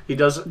 Well, he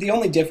doesn't. The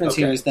only difference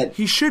here is that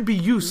he should be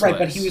useless. Right,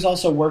 but he was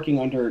also working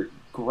under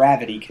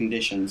gravity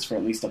conditions for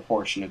at least a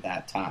portion of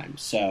that time.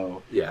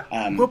 So yeah.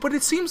 But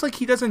it seems like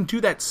he doesn't do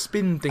that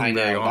spin thing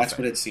very often. That's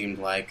what it seemed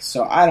like.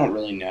 So I don't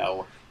really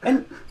know.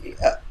 And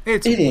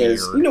it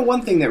is.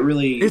 One thing that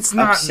really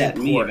upset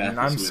me about this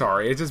I'm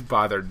sorry, it just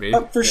bothered me.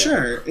 For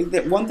sure.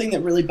 One thing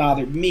that really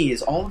bothered me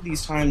is all of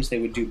these times they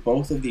would do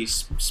both of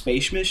these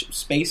space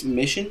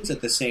missions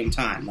at the same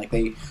time.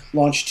 They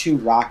launched 2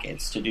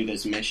 rockets to do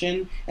this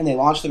mission, and they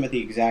launched them at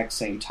the exact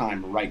same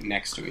time right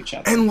next to each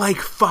other. And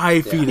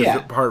 5 feet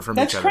apart from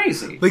each other. That's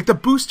crazy. The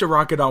booster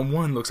rocket on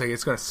one looks like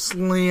it's going to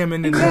slam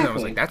into the other. I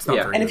was like, that's not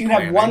very good. And if you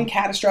have one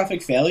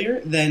catastrophic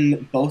failure,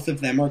 then both of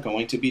them are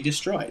going to be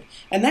destroyed.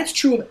 And that's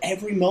true of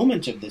every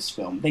moment of this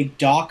film. They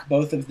dock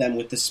both of them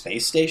with the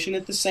space station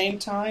at the same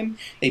time.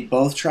 They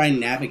both try and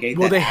navigate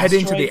they head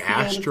into the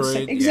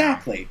asteroid.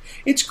 Exactly.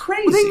 It's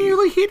crazy. Well, they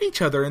nearly hit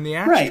each other in the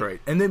asteroid.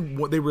 Right. And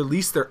then they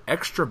release their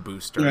extra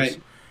boosters.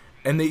 Right.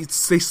 And they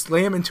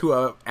slam into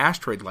an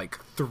asteroid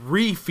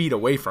 3 feet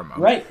away from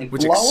them. Right. And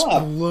which blow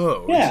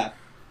explodes. Up. Yeah.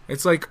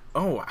 It's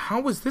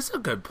how was this a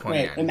good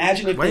plan? Right.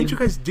 Imagine if why didn't you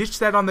guys ditch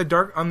that on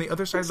the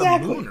other side of the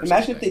moon?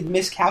 Imagine if they'd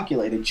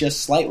miscalculated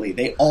just slightly.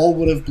 They all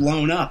would have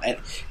blown up. And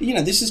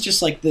this is just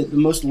the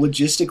most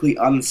logistically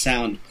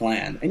unsound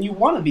plan. And you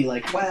want to be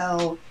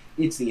well,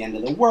 it's the end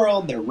of the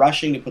world. They're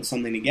rushing to put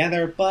something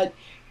together. But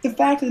the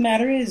fact of the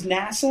matter is,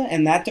 NASA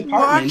and that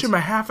department... Watch them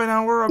a half an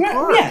hour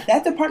apart. Yeah,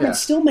 that department's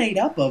still made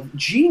up of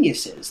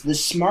geniuses, the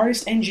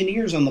smartest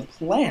engineers on the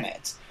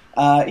planet.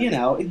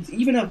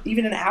 Even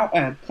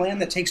a plan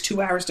that takes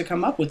 2 hours to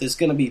come up with is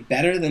going to be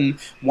better than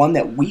one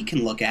that we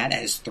can look at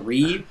as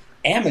 3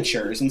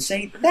 amateurs and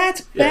say,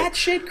 that's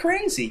batshit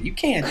crazy. You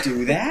can't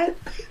do that.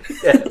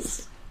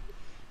 Yes.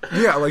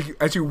 Yeah,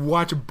 as you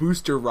watch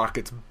booster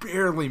rockets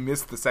barely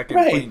miss the second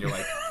plane, you're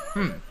like,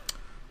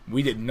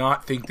 We did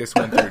not think this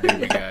went through, did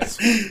we, guys?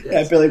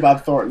 Yeah, Billy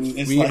Bob Thornton.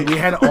 Is We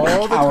had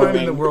all the time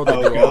in the world to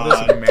do all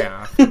this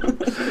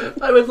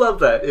math. I would love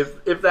that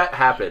if that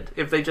happened.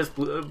 If they just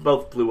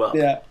both blew up.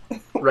 Yeah.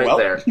 Right Well,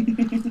 there.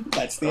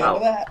 That's the end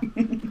of that.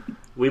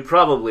 We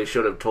probably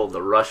should have told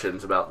the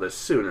Russians about this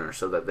sooner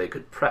so that they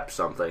could prep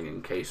something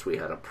in case we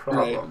had a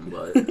problem.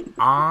 But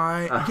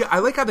I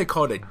like how they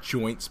call it a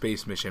joint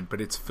space mission, but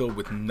it's filled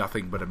with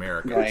nothing but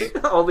Americans.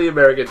 Right. all the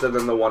Americans and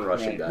then the one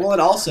Russian Right. guy. Well,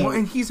 and also, Well,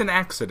 and he's an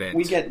accident.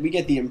 we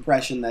get the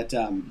impression that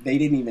they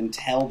didn't even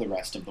tell the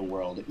rest of the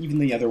world, even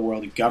the other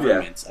world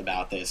governments,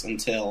 about this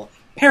until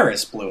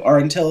Paris blew, or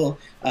until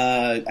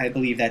I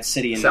believe that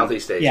city in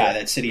Southeast Asia. Yeah,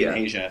 that city in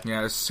Asia.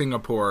 Yeah,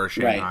 Singapore or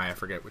Shanghai, Right. I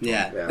forget which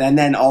Yeah. one. And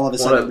then all of a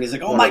sudden One of- everybody's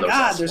like, "Oh one my of those God,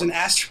 last there's an ones.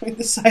 asteroid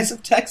the size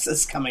of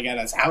Texas coming at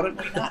us! How did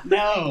we not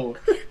know?"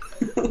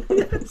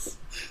 Yes.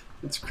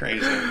 It's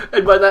crazy.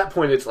 And by that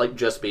point, it's like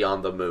just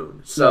beyond the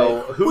moon. So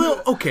Right. who?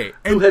 Well, okay,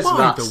 and has by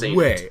not the seen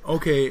way,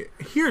 okay,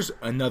 here's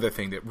another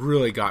thing that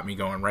really got me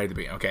going right at the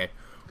beginning. Okay,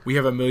 we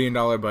have $1 million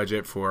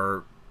budget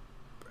for,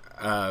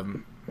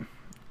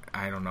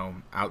 I don't know,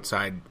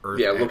 outside Earth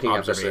looking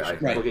at the sky.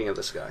 observation, Right. Looking at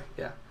the sky.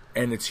 Yeah.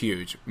 and it's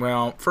huge.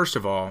 Well, first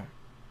of all,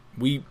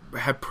 we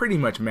have pretty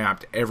much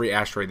mapped every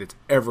asteroid that's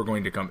ever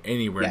going to come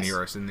anywhere Yes.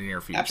 near us in the near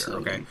future.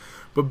 Absolutely. Okay,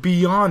 but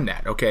beyond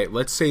that, okay,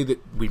 let's say that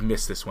we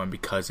missed this one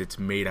because it's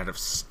made out of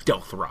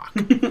stealth rock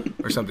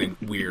or something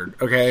weird.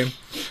 Okay,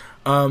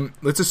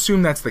 let's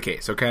assume that's the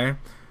case. Okay,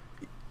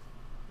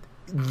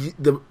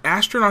 the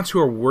astronauts who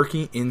are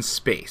working in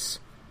space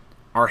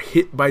are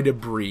hit by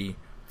debris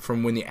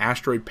from when the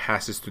asteroid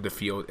passes through the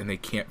field and they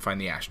can't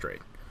find the asteroid.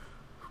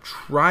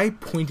 Try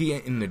pointing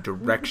it in the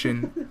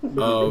direction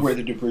of Where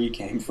the debris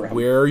came from.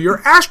 where your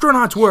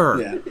astronauts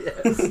were.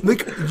 Yeah.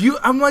 Like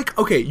I'm like,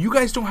 okay, you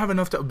guys don't have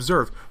enough to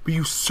observe, but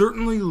you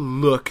certainly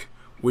look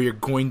where you're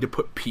going to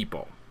put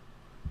people.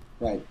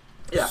 Right.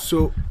 Yeah.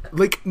 So,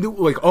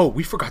 oh,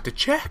 we forgot to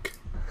check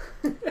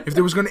if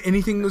there was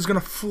anything that was going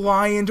to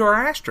fly into our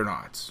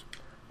astronauts.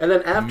 And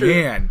then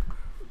after,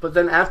 but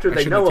then after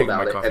they shouldn't have know taken my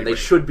about it coffee and they break.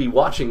 should be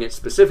watching it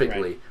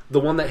specifically, Right.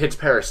 the one that hits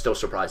Paris still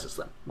surprises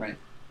them. Right.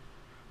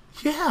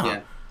 Yeah. Yeah.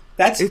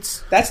 That's the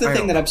I thing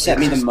don't that know. upset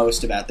me It's the just-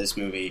 most about this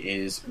movie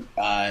is,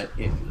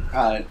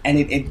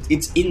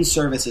 it's in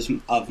service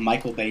of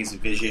Michael Bay's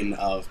vision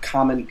of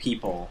common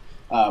people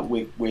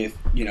with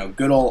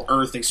good old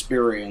Earth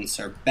experience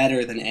are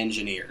better than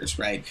engineers,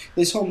 right?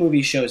 This whole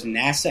movie shows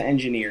NASA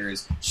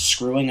engineers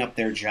screwing up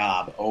their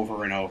job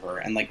over and over,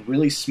 and like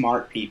really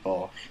smart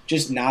people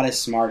just not as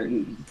smart,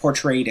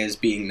 portrayed as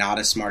being not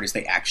as smart as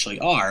they actually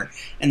are.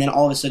 And then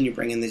all of a sudden you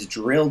bring in this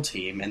drill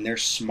team, and they're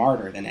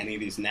smarter than any of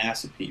these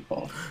NASA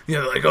people.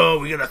 Like, oh,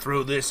 we gotta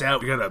throw this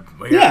out. We gotta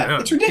Yeah,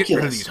 it's get rid of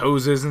ridiculous. these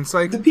hoses. And it's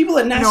like The people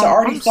at NASA no,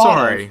 already I'm thought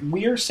sorry. of,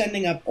 we're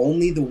sending up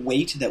only the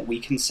weight that we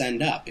can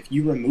send up. If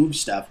you remove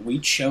stuff, we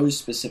chose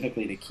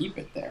specifically to keep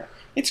it there.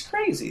 It's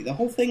crazy. The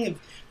whole thing of,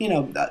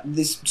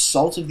 this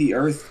salt of the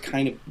earth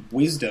kind of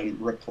wisdom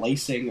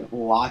replacing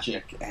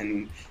logic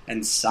and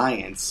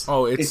science.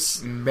 Oh,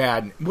 it's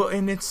mad. Well,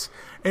 and it's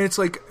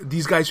like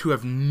these guys who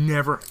have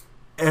never,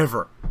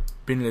 ever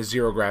been in a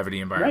zero gravity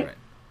environment. Right.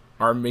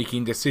 Are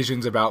making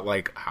decisions about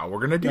like how we're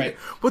gonna do Right. it,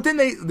 but then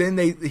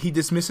he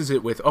dismisses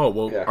it with,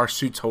 Yeah. our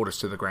suits hold us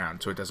to the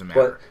ground, so it doesn't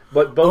matter.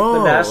 But both the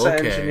Oh, NASA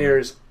okay.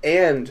 engineers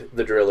and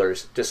the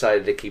drillers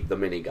decided to keep the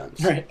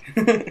miniguns. Right.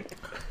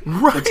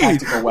 Right,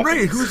 tactical weapons.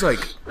 right. Who's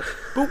like,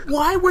 but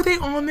why were they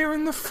on there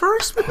in the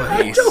first place?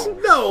 I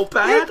don't know,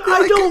 Pat. Yeah, I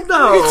like, don't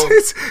know.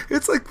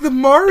 It's like the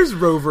Mars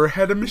rover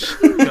had a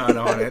machine gun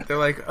on it. They're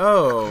like,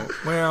 oh,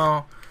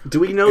 well. Do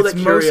we know It's that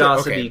mostly-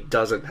 Curiosity okay.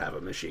 doesn't have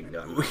a machine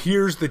gun?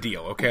 Here's the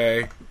deal,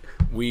 okay?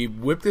 We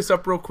whipped this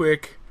up real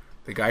quick.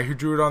 The guy who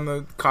drew it on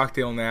the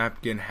cocktail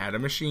napkin had a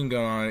machine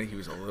gun on it. He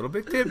was a little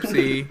bit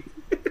tipsy.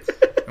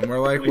 And we're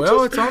like,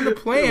 it's on the went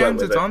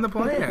plans. with It's it. on the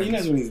He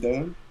knows plans. what he's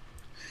doing.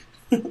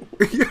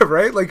 Yeah,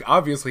 right? Like,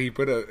 obviously, he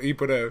put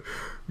a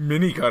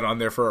minigun on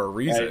there for a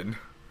reason.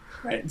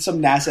 Right. And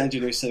some NASA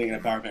engineer sitting in a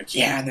bar like,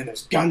 yeah, and then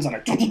there's guns on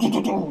it.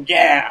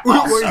 Yeah.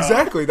 Well, awesome.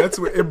 exactly. That's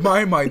what, in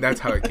my mind, that's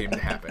how it came to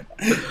happen.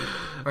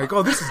 Like,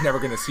 oh, this is never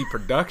going to see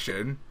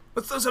production.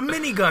 Let's throw some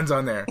miniguns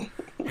on there.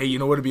 Hey, you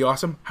know what would be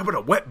awesome? How about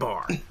a wet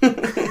bar?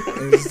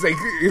 And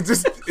it's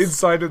just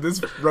inside of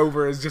this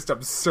rover is just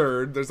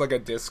absurd. There's like a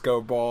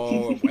disco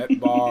ball, a wet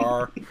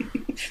bar.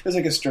 There's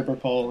like a stripper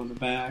pole in the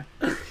back.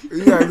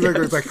 Yeah,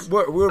 exactly. It's like,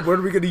 what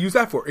are we going to use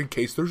that for? In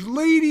case there's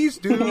ladies,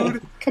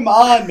 dude. Come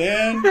on,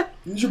 man.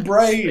 Use your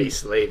brain.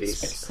 Space ladies.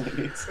 Space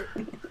ladies.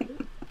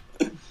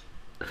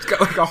 It's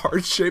got like a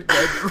heart shape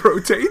that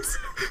rotates.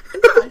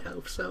 I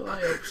hope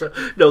so.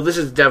 No, this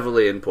is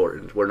definitely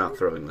important. We're not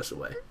throwing this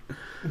away.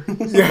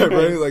 Yeah,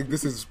 right. Like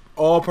this is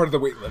all part of the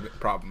weight limit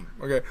problem.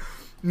 Okay,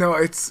 no,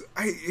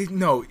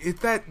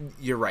 that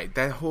you're right.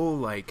 That whole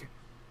like,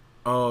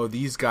 oh,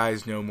 these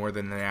guys know more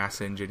than the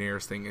NASA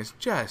engineers thing is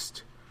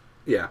just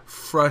Yeah.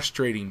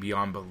 frustrating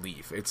beyond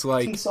belief. It's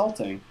like It's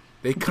insulting.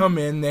 they come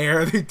in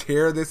there, they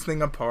tear this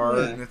thing apart,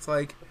 Yeah. and it's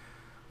like,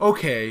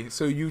 okay,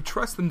 so you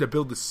trust them to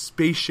build the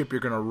spaceship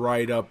you're gonna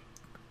ride up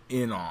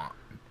in on.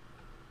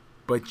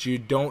 but you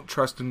don't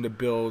trust him to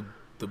build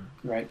the...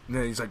 Right. And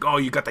then he's like, oh,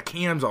 you got the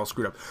cams all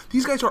screwed up.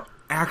 These guys are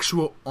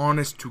actual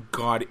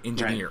honest-to-God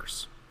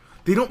engineers.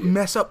 Right. They don't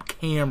mess up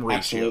cam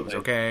ratios, Absolutely.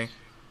 Okay?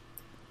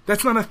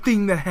 That's not a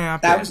thing that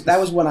happens. That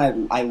was when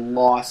I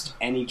lost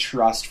any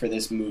trust for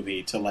this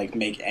movie to like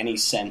make any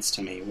sense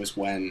to me, was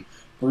when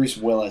Bruce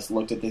Willis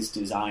looked at this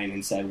design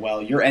and said,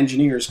 well, your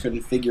engineers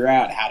couldn't figure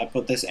out how to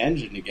put this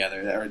engine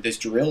together, or this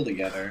drill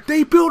together.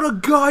 They built a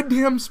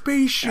goddamn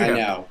spaceship. I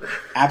know.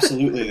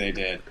 Absolutely they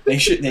did.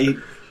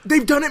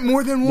 They've done it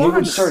more than once. They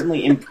would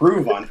certainly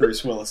improve on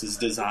Bruce Willis's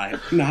design,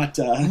 not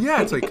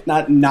it's like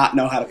not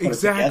know how to put it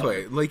together.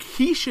 Exactly. Like,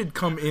 he should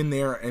come in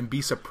there and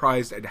be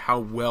surprised at how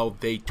well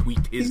they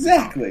tweaked his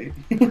Exactly.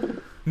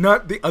 design.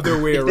 Not the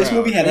other way around. If this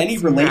movie had any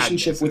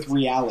relationship with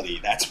reality,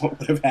 that's what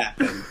would have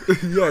happened.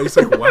 Yeah, it's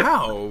like,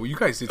 wow, you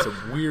guys did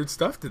some weird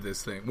stuff to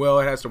this thing. Well,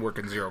 it has to work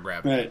in zero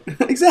gravity. Right.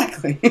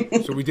 Exactly.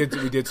 So we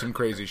did some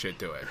crazy shit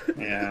to it.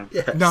 Yeah.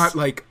 Yes. Not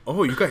like,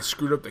 oh, you guys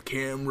screwed up the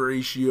cam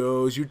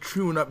ratios, you're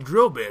chewing up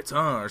drill bits,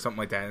 huh? Or something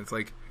like that. And it's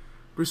like,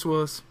 Bruce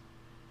Willis,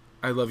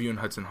 I love you and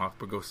Hudson Hawk,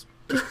 but just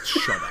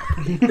shut up.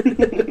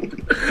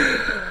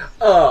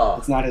 Oh,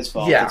 it's not his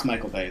fault. Yeah. It's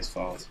Michael Bay's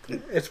fault.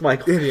 It's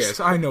Michael. It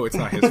is. I know it's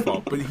not his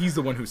fault, but he's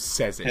the one who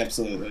says it.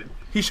 Absolutely.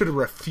 He should have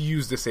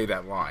refused to say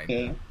that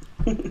line.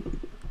 Yeah.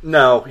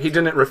 No, he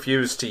didn't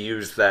refuse to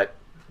use that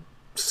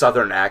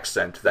southern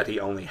accent that he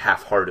only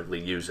half-heartedly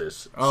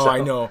uses. Oh, so,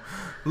 I know.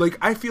 Like,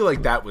 I feel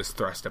like that was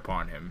thrust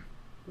upon him.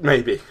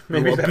 Maybe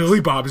well, Billy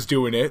Bob's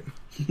doing it.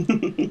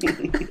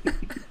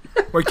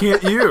 Why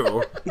can't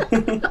you?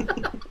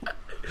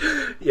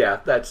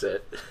 Yeah, that's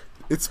it.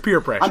 It's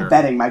peer pressure. I'm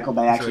betting Michael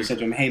Bay actually said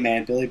to him, hey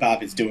man, Billy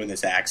Bob is doing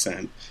this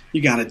accent.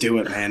 You gotta do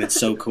it, man. It's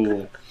so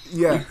cool.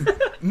 Yeah.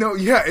 No,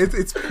 yeah,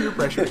 it's peer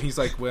pressure. He's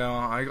like, well,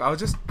 I'll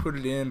just put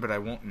it in, but I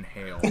won't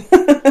inhale.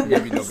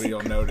 Maybe nobody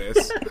will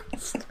notice.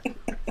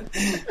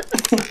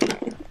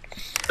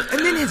 And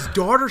then his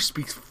daughter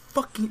speaks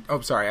fucking... Oh,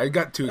 sorry, I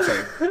got too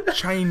excited.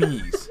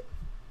 Chinese.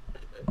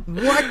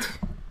 What?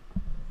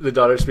 The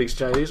daughter speaks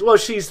Chinese? Well,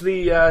 she's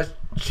the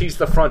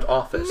front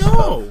office.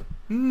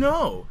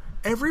 No.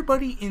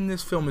 Everybody in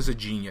this film is a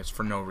genius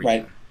for no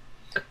reason.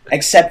 Right.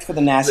 Except for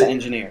the NASA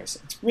engineers.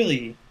 It's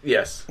really...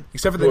 Yes.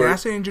 Except for the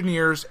NASA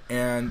engineers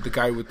and the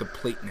guy with the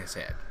plate in his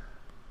head.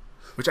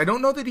 Which I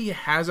don't know that he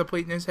has a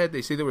plate in his head.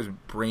 They say there was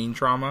brain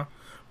trauma.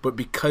 But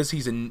because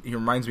he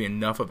reminds me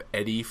enough of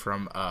Eddie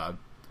from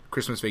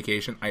Christmas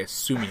Vacation, I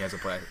assume he has a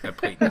plate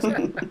in his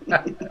head.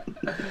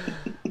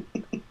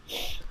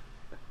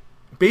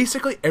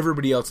 Basically,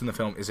 everybody else in the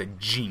film is a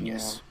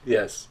genius.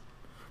 Yeah. Yes.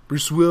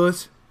 Bruce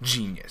Willis,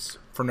 genius.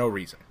 For no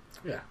reason.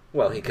 Yeah.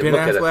 Well, he can Ben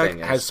look at a Affleck thing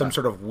has some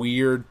sort of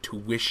weird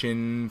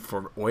tuition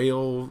for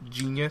oil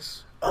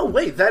genius. Oh,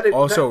 wait.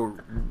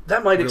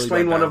 That might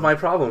explain one of my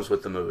problems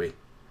with the movie.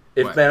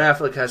 If What? Ben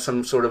Affleck has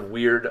some sort of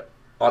weird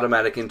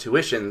automatic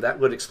intuition, that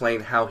would explain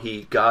how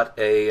he got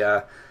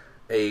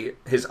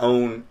his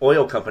own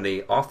oil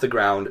company off the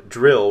ground,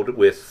 drilled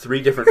with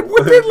three different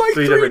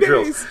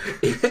drills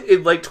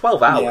in like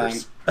 12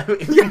 hours. Yeah. I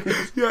mean,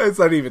 Yeah, it's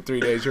not even 3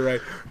 days. You're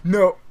right.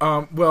 No,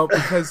 well,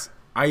 because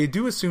I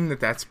do assume that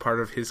that's part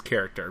of his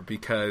character,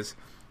 because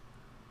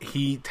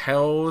he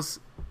tells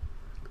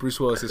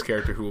Bruce Willis's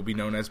character, who will be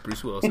known as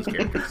Bruce Willis's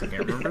character, because I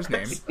can't remember his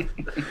name.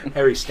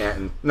 Harry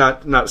Stanton,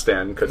 not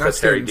Stanton, because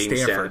that's Harry Dean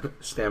Stanford.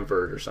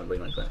 Stanford or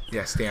something like that.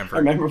 Yeah, Stanford. I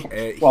remember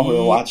while we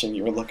were watching,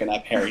 you were looking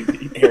up Harry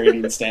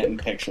Dean Stanton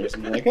pictures,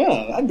 and you're like,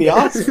 oh, that'd be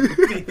awesome.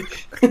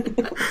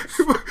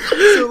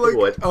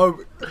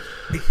 So,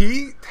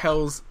 he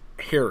tells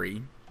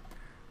Harry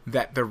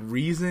that the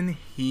reason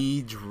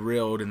he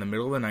drilled in the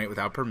middle of the night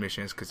without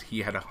permission is because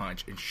he had a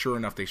hunch, and sure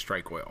enough, they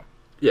strike oil.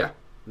 Yeah,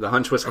 the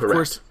hunch was correct. Of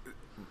course,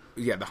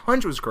 yeah, the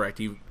hunch was correct.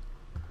 He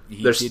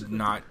did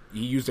not.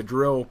 He used a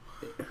drill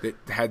that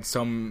had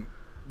some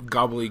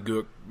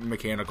gobbledygook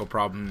mechanical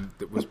problem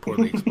that was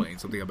poorly explained.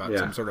 Something about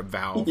some sort of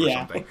valve or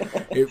something.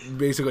 It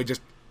basically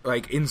just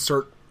like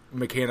insert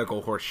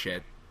mechanical horse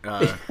shit.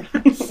 But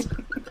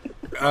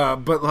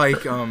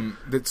like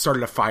that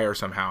started a fire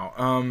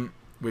somehow.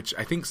 Which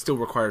I think still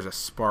requires a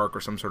spark or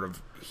some sort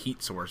of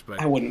heat source. But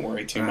I wouldn't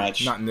worry too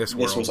much. Not in this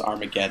world. This was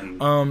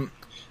Armageddon.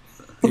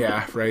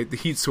 Yeah, right. The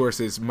heat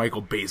source is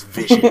Michael Bay's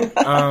vision.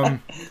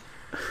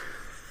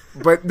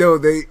 But no,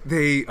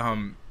 they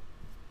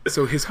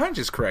so his hunch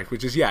is correct,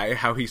 which is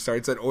how he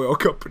starts an oil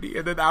company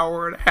in an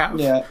hour and a half.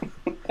 Yeah,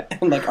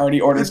 and like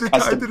already orders the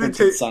custom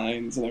printed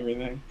signs and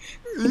everything.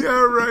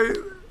 Yeah, right.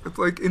 It's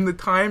like in the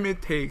time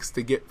it takes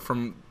to get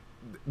from,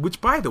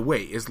 which by the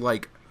way is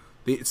like,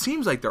 it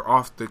seems like they're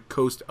off the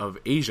coast of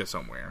Asia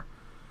somewhere.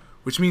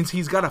 Which means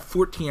he's got a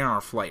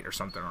 14-hour flight or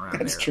something around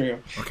That's there.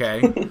 True.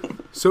 Okay?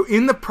 So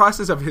in the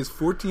process of his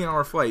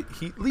 14-hour flight,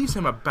 he leaves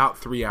him about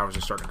 3 hours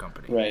to start a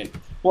company. Right.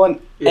 Well,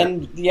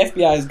 and the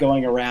FBI is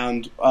going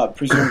around,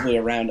 presumably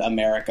around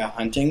America,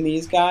 hunting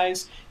these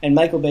guys. And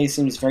Michael Bay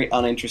seems very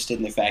uninterested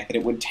in the fact that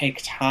it would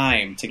take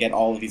time to get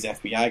all of these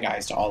FBI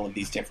guys to all of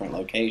these different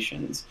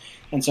locations.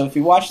 And so, if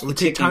you watch, it would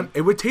take time.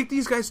 It would take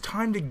these guys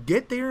time to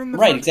get there. In the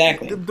right,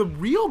 exactly. The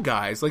real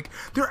guys, like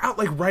they're out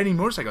like riding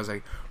motorcycles.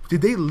 Like,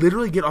 did they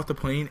literally get off the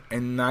plane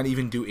and not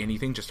even do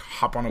anything? Just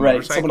hop on a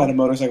motorcycle? Someone had a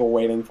motorcycle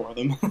waiting for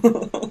them.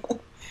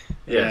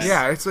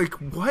 Yeah, it's like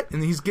what?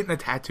 And he's getting a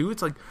tattoo.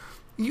 It's like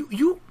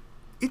you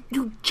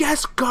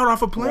just got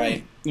off a plane.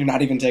 Right. You're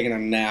not even taking a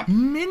nap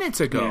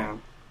minutes ago. Yeah.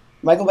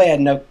 Michael Bay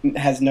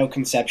has no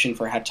conception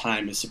for how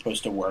time is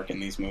supposed to work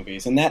in these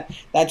movies, and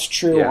that's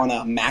true on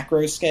a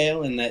macro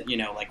scale. In that,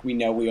 like we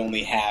know we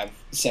only have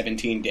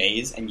 17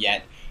 days, and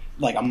yet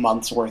like a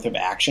month's worth of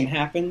action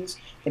happens.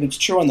 But it's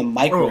true on the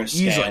micro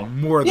scale. Easily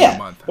more than a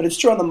month. But it's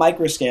true on the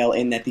micro scale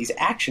in that these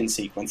action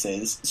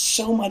sequences,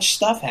 so much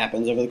stuff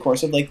happens over the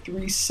course of like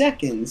 3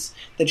 seconds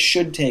that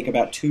should take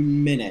about 2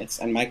 minutes.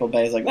 And Michael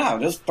Bay is like, no,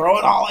 just throw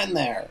it all in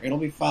there. It'll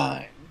be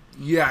fine.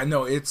 Yeah,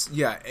 no,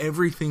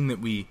 everything that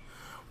we...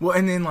 Well,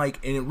 and then, and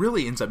it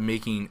really ends up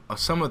making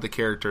some of the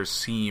characters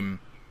seem,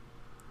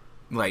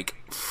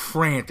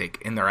 frantic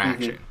in their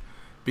action. Mm-hmm.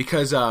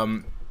 Because,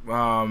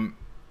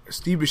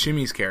 Steve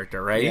Buscemi's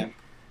character, right? Yeah.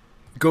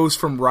 Goes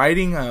from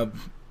riding a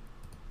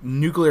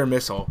nuclear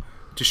missile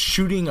to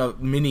shooting a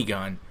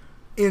minigun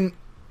in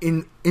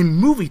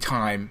movie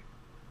time,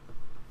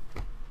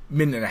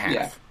 minute and a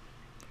half.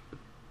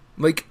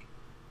 Yeah.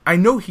 I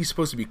know he's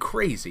supposed to be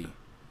crazy.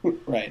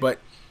 Right. But,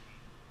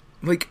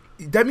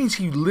 that means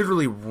he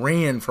literally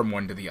ran from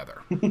one to the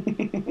other.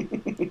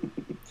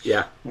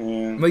 Yeah.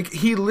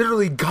 He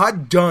literally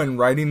got done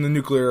riding the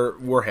nuclear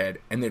warhead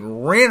and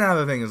then ran out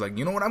of the thing and was like,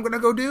 you know what I'm going to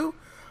go do?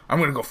 I'm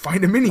going to go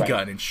find a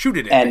minigun and shoot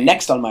it at me.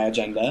 Next on my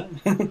agenda.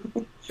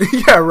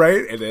 Yeah,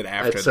 right? And then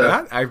after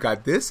that, I've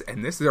got this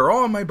and this. They're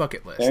all on my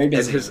bucket list. Very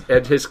busy.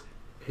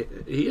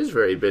 He is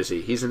very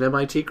busy. He's an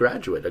MIT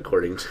graduate,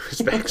 according to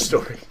his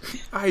backstory.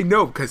 I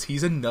know, because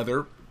he's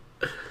another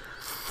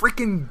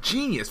freaking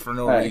genius for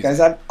no reason. Guys,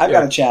 I've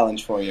got a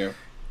challenge for you.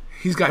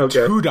 He's got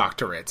 2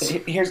 doctorates.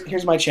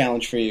 Here's my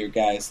challenge for you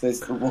guys.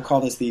 We'll call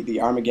this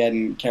the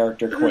Armageddon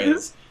character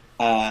quiz.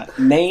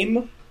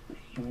 Name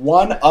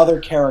one other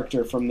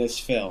character from this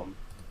film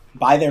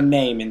by their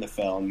name in the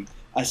film,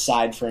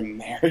 aside from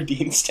Harry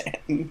Dean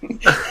Stanton.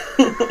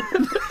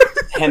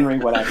 Henry,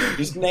 whatever.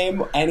 Just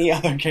name any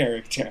other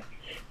character.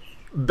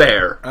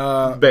 Bear.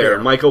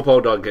 Michael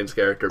Paul Duncan's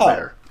character,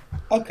 Bear.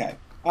 Okay.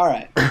 All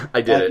right. I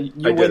did it.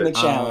 You win the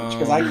challenge,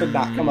 because I could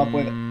not come up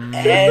with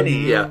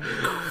any. Yeah.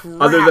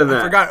 Other than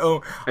that. I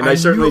forgot. And I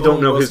certainly don't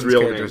know his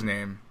real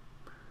name.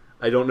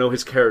 I don't know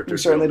his character. We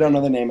certainly don't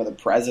know the name of the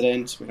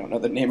president. We don't know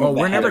the name of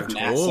the head of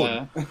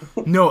NASA.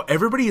 No,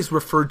 everybody is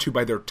referred to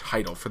by their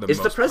title for the most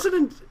part.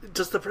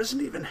 Does the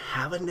president even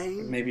have a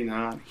name? Maybe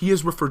not. He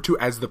is referred to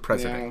as the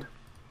president.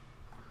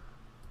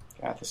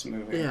 Yeah. God, this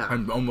movie. Yeah.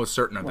 I'm almost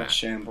certain of what that.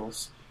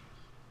 Shambles.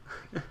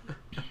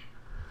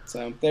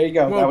 So, there you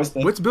go. Well, that was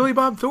what's Billy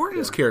Bob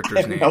Thornton's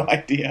character's name? I have no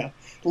idea.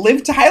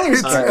 Liv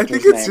Tyler's character's I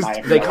think it's name.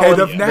 just they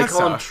NASA.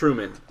 call him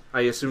Truman.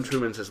 I assume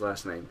Truman's his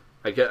last name.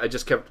 I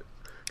just kept...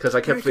 Because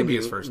I kept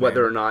thinking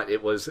whether or not he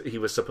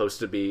was supposed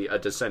to be a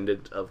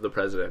descendant of the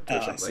president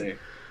or something.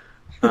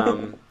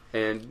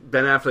 And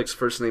Ben Affleck's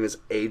first name is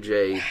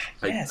AJ.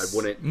 Yes. I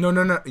wouldn't. No.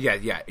 Yeah,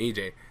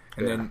 AJ,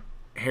 and then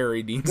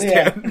Harry Dean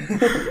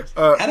Stanton.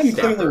 Adam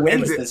clearly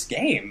wins this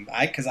game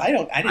because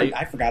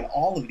I forgot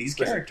all of these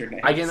character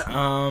names.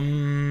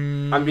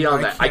 I'm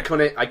beyond that. I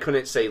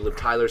couldn't say Liv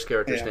Tyler's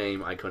character's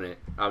name. I couldn't.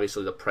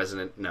 Obviously, the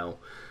president. No.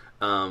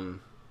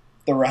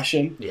 The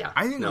Russian. Yeah.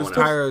 I think Liv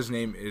Tyler's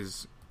name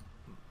is.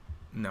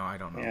 No, I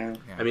don't know. Yeah.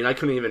 I mean, I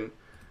couldn't even.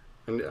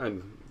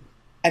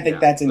 I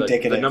think that's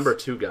indicative the number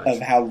 2 guys.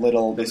 of how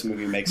little this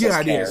movie makes us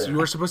care. Yeah, it is.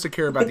 We're supposed to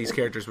care about these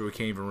characters, but we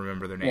can't even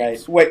remember their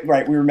names.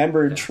 Right. We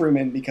remember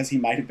Truman because he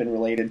might have been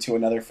related to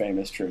another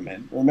famous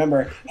Truman.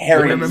 Remember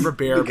Harry. We remember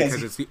Bear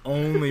because it's the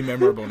only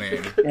memorable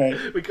name.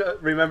 Right. We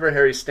remember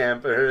Harry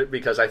Stanton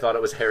because I thought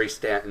it was Harry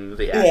Stanton,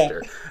 the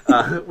actor.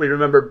 Yeah. We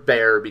remember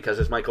Bear because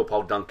it's Michael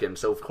Paul Duncan,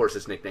 so of course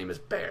his nickname is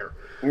Bear.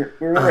 We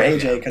remember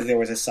AJ because there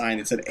was a sign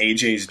that said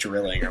AJ's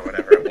Drilling or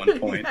whatever at one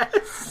point.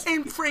 Yes.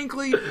 And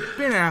frankly,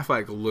 Ben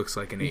Affleck looks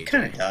like an AJ. He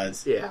kind of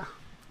does. Yeah,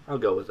 I'll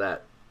go with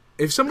that.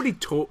 If somebody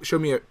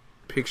showed me a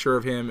picture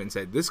of him and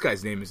said, this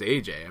guy's name is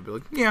AJ, I'd be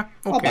like, yeah,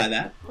 okay. I'll buy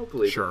that. I'll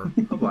believe Sure.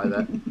 I'll buy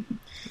that.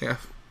 Yeah.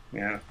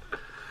 Yeah.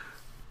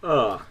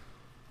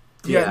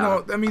 Yeah,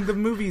 no, I mean, the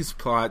movie's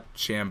plot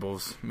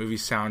shambles. Movie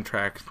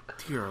soundtrack,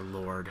 dear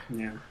Lord.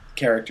 Yeah.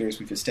 Characters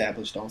we've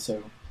established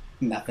also.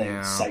 Nothing.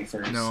 Yeah.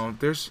 Ciphers. No,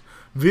 there's...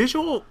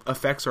 Visual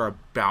effects are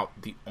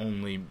about the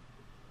only...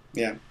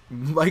 Yeah.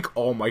 Like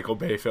all Michael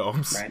Bay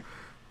films. Right.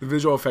 The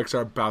visual effects are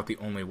about the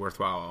only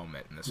worthwhile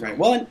element in this film.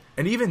 Well,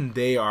 and even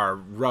they are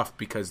rough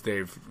because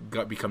they've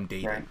become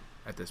dated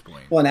at this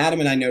point. Well, and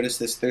Adam and I noticed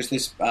this. There's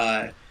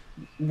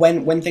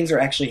when things are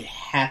actually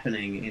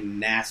happening in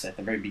NASA at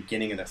the very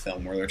beginning of the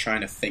film, where they're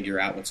trying to figure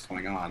out what's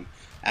going on.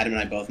 Adam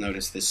and I both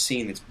noticed this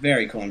scene that's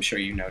very cool. I'm sure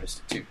you noticed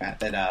it too, Pat.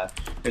 That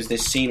there's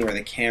this scene where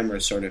the camera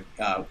sort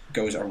of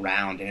goes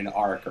around in an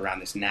arc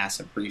around this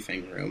NASA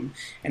briefing room,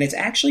 and it's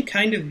actually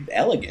kind of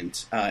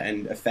elegant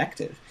and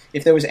effective.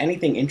 If there was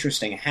anything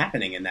interesting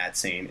happening in that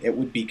scene, it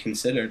would be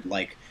considered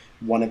like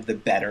one of the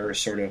better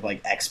sort of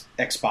like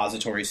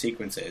expository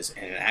sequences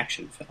in an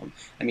action film.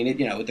 I mean,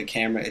 with the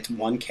camera, it's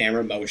one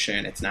camera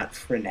motion. It's not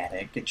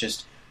frenetic. It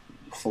just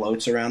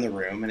floats around the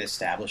room and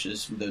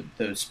establishes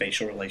the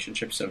spatial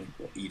relationships of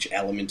each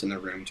element in the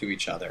room to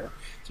each other.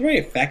 It's a very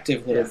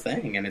effective little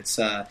thing, and it's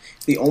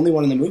the only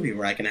one in the movie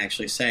where I can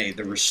actually say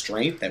the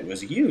restraint that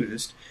was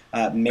used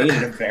made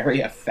it a very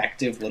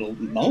effective little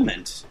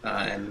moment.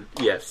 And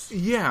yes.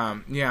 Yeah.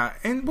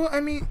 And, well,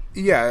 I mean,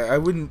 yeah, I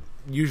wouldn't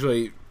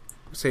usually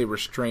say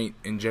restraint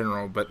in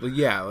general, but,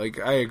 yeah, like,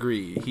 I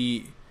agree.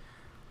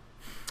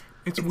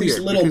 It's weird. These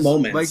little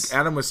moments. Like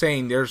Adam was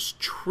saying, there's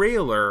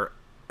trailer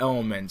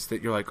elements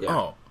that you're like,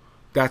 oh,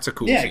 that's a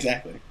cool scene. Yeah,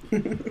 exactly.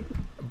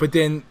 But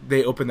then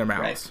they open their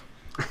mouths.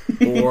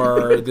 Right.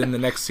 Or then the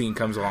next scene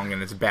comes along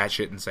and it's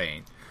batshit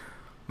insane.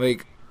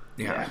 Like,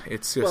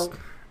 it's just... Well,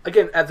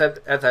 again, at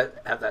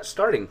that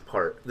starting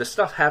part, the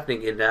stuff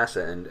happening in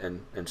NASA,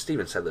 and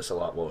Steven said this a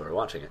lot while we were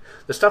watching it,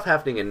 the stuff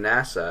happening in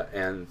NASA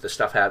and the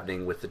stuff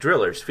happening with the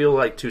drillers feel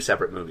like two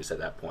separate movies at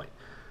that point.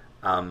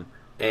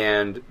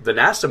 And the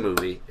NASA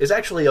movie is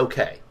actually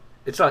okay.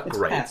 It's not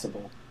great. It's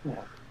passable. Yeah.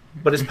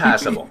 But it's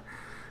passable.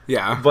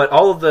 Yeah. But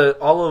all of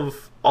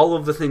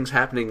the things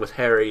happening with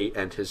Harry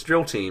and his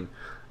drill team,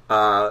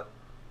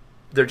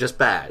 they're just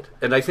bad.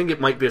 And I think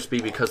it might just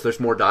be because there's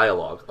more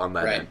dialogue on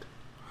that end.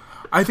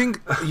 I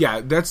think,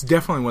 that's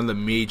definitely one of the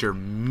major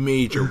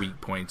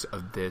weak points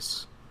of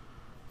this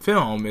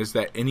film is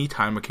that any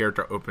time a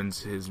character opens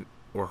his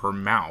or her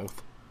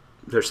mouth,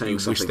 they're saying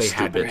something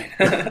stupid.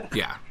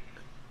 Yeah.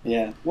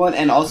 Yeah. Well,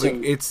 and also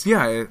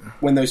like,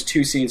 when those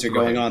two scenes are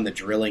going on, the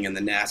drilling and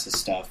the NASA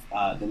stuff,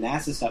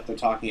 they're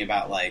talking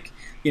about like,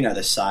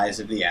 the size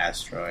of the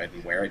asteroid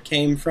and where it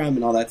came from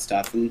and all that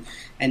stuff,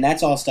 and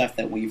that's all stuff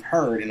that we've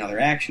heard in other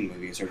action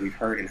movies or we've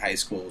heard in high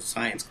school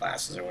science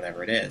classes or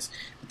whatever it is.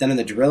 But then on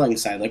the drilling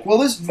side, like, well,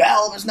 this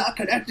valve is not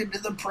connected to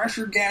the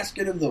pressure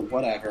gasket of the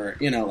whatever,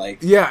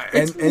 like,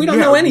 and we don't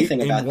know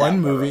anything about one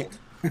that movie. world.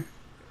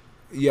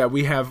 Yeah,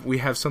 we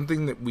have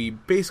something that we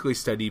basically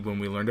studied when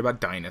we learned about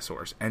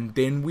dinosaurs, and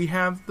then we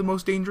have The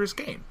Most Dangerous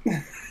Game.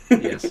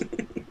 Yes.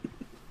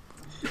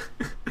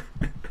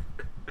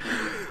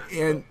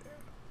 And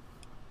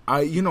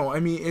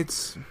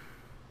it's,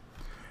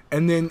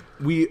 and then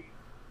we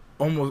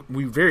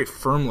very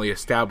firmly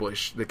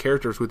establish the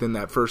characters within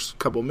that first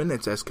couple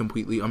minutes as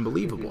completely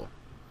unbelievable.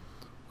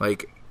 Mm-hmm.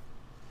 Like,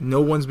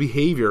 no one's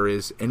behavior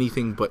is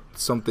anything but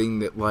something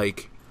that,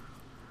 like,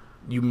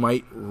 you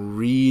might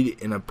read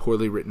in a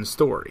poorly written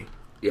story.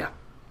 Yeah.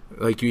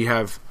 Like, you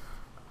have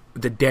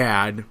the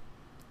dad,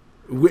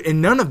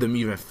 and none of them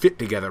even fit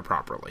together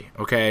properly,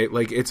 okay?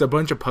 Like, it's a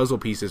bunch of puzzle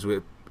pieces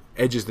with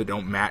edges that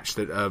don't match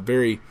that a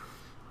very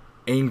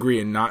angry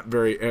and not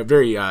very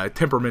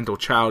temperamental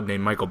child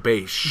named Michael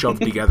Bay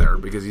shoved together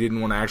because he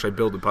didn't want to actually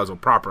build the puzzle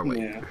properly.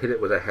 Yeah. Hit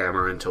it with a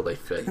hammer until they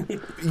fit.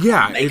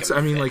 Yeah,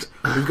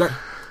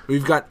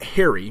 we've got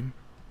Harry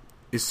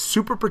is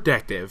super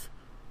protective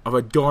of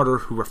a daughter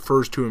who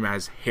refers to him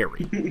as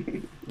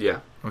Harry. Yeah.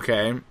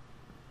 Okay?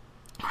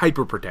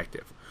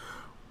 Hyperprotective.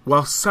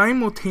 While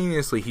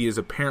simultaneously he is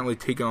apparently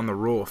taken on the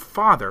role of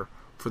father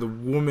for the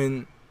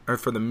woman, or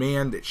for the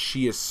man that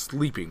she is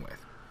sleeping with.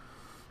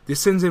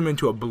 This sends him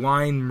into a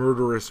blind,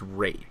 murderous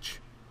rage.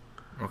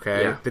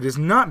 Okay? Yeah. That is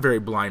not very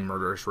blind,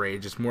 murderous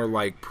rage. It's more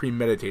like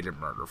premeditated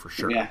murder, for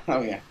sure. Yeah.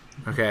 Oh, yeah.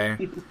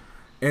 Okay?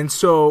 And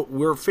so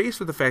we're faced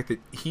with the fact that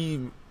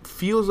he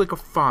feels like a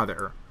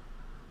father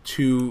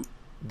to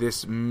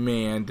this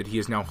man that he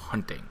is now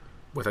hunting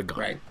with a gun.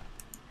 Right.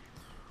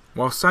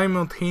 While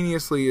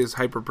simultaneously is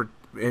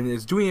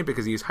doing it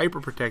because he is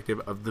hyperprotective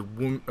of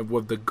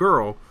the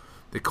girl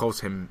that calls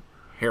him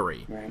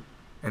Harry. Right.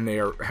 And they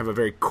have a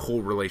very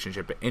cold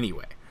relationship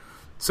anyway.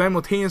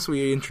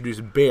 Simultaneously, we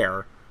introduce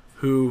Bear,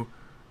 who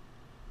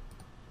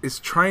is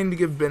trying to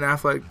give Ben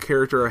Affleck's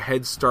character a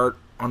head start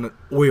on an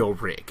oil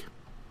rig.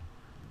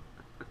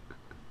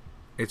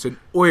 It's an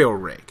oil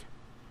rig.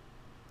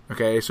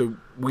 Okay, so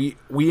we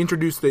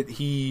introduced that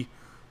he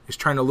is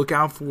trying to look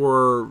out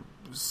for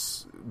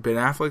Ben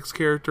Affleck's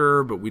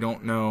character, but we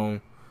don't know.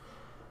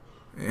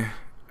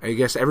 I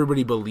guess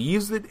everybody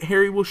believes that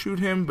Harry will shoot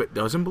him, but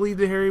doesn't believe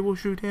that Harry will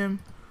shoot him.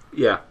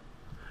 Yeah.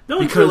 No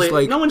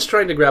one's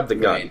trying to grab the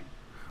gun.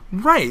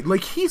 Right,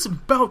 like he's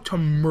about to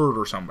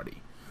murder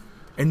somebody,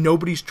 and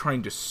nobody's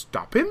trying to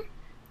stop him.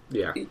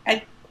 Yeah.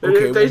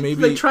 okay, they, well, maybe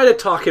they try to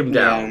talk him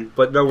down, Yeah.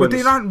 but no but one's...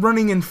 they're not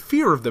running in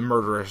fear of the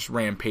murderous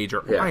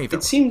rampager Yeah. either.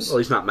 It seems. Well,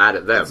 he's not mad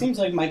at them. It seems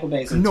like Michael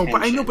Bay's No, intention.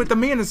 but I know, but the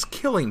man is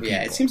killing people.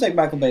 Yeah, it seems like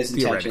Michael Bay's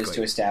intention is Theoretically.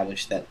 to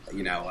establish that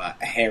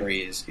Harry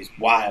is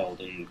wild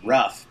and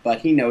rough, but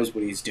he knows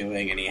what he's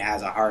doing, and he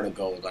has a heart of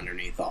gold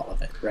underneath all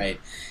of it, right?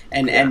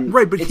 And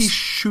Right, but he it's-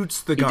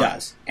 shoots the he gun.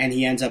 does, and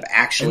he ends up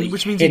actually And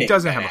which means he hitting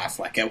doesn't Ben have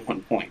a- Affleck at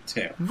one point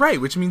too. Right,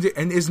 which means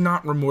and is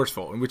not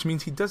remorseful, and which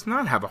means he does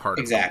not have a heart.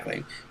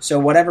 Exactly. So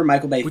whatever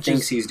Michael Bay Which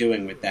thinks is- he's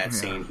doing with that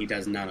scene, he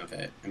does none of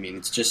it. I mean,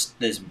 it's just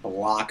this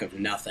block of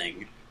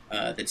nothing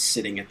that's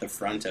sitting at the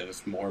front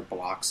of more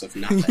blocks of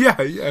nothing. Yeah.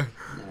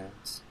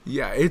 It's-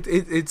 Yeah,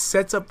 it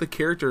sets up the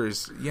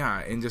characters,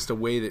 in just a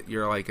way that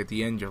you're like, at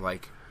the end, you're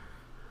like,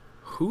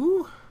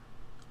 who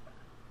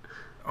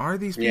are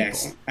these people?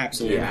 Yes,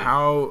 absolutely. And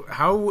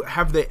how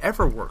have they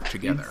ever worked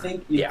together?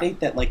 You'd think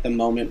that like the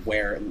moment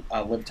where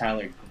Liv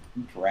Tyler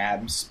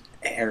grabs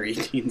Harry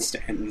Dean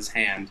Stanton's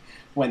hand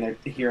when they're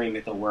hearing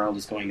that the world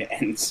is going to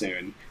end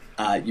soon,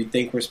 you'd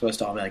think we're supposed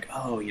to all be like,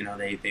 oh,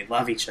 they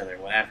love each other,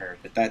 whatever.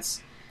 But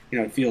that's,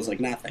 it feels like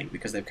nothing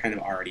because they've kind of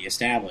already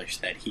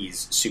established that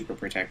he's super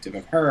protective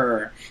of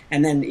her,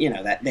 and then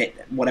that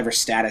whatever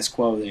status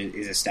quo that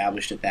is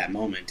established at that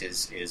moment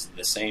is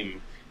the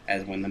same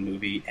as when the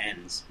movie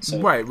ends. So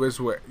Right,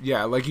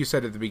 like you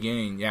said at the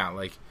beginning,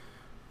 like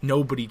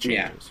nobody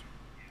changes.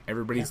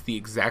 Everybody's the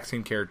exact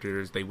same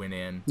characters they went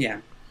in. yeah.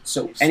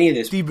 So any of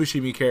this Steve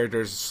Buscemi character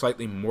is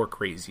slightly more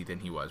crazy than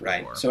he was right.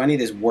 before. So any of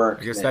this work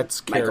I guess that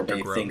that's Michael character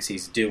Bay growth. thinks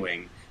he's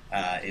doing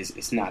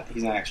is not.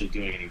 He's not actually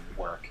doing any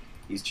work.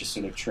 He's just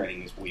sort of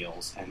treading his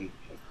wheels and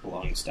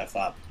blowing stuff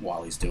up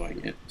while he's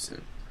doing it. So.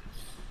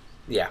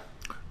 Yeah.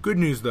 Good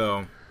news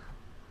though,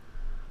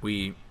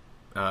 we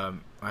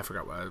I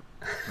forgot what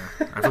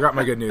I forgot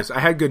my good news. I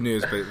had good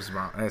news, but it was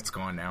wrong. It's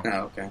gone now.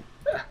 Oh, okay.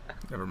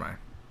 Never mind.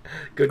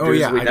 Good Oh, news,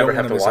 yeah, we I never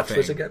don't have to wanna miss a watch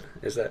this thing. again?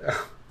 Is that...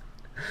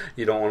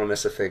 You don't want to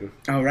miss a thing.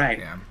 Oh, right.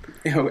 Yeah.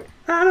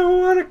 I don't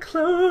want to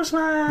close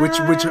my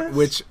eyes.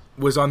 Which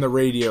was on the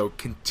radio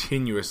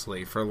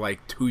continuously for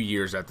like 2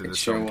 years after It this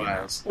sure film came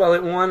out. was. Well,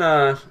 it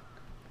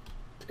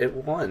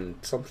won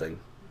something.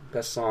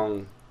 Best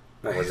song.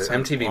 What was It's it?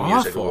 an MTV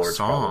Music awful Awards,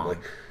 song. probably.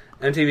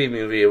 MTV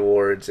Movie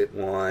Awards. It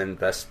won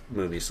Best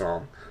Movie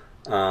Song.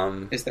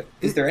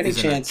 Is there any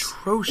is an chance?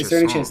 atrocious Is there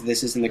any song. chance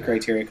this is in the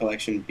Criterion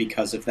Collection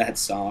because of that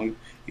song?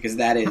 Because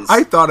that is.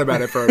 I thought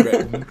about it for a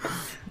bit.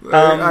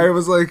 I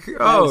was like,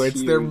 oh, is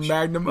it's their huge.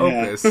 magnum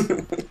Yeah. opus.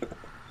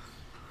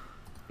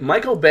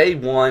 Michael Bay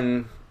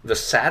won the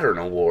Saturn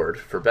Award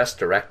for Best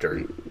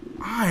Director.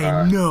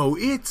 I know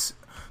it's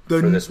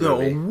for this the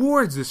movie.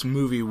 awards this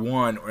movie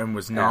won and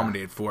was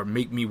nominated for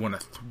make me want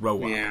to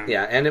throw up. Yeah.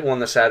 Yeah, and it won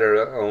the Saturn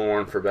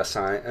Award for Best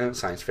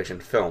Science Fiction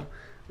Film.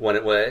 When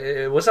it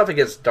was up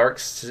against Dark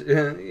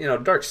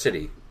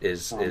City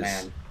is Oh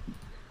man.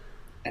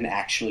 An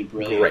actually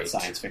brilliant Great.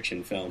 science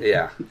fiction film.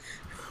 yeah.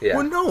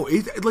 Well, no,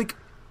 like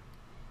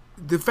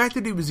the fact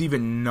that it was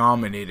even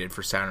nominated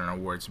for Saturn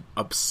Awards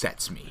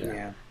upsets me.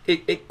 Yeah.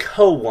 It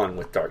co-won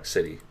with Dark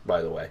City,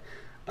 by the way.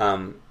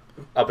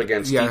 Up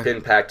against Yeah. Deep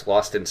Impact,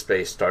 Lost in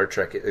Space, Star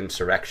Trek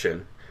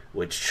Insurrection,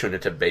 which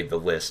shouldn't have made the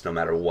list no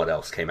matter what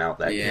else came out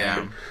that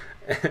Yeah.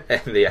 year.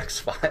 And The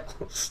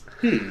X-Files.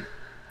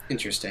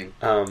 Interesting.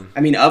 Um,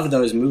 I mean, of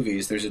those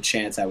movies, there's a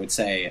chance I would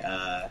say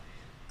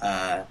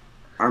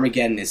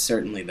Armageddon is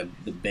certainly the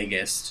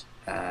biggest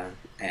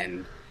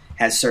and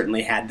has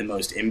certainly had the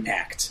most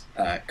impact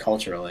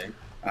culturally.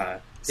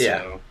 So,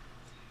 Yeah.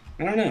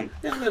 I don't know.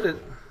 yeah, that is-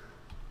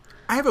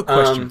 I have a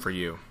question for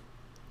you.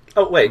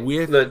 Oh, wait.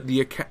 With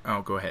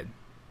oh, go ahead.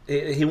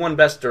 He won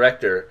Best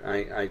Director.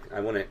 I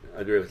wouldn't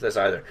agree with this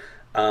either.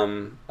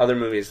 Other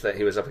movies that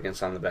he was up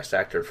against on the Best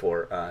Actor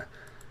for,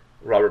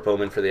 Robert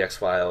Bowman for The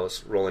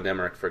X-Files, Roland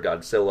Emmerich for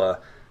Godzilla,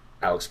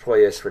 Alex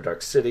Proyas for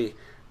Dark City,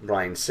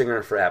 Bryan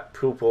Singer for Apt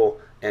Pupil,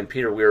 and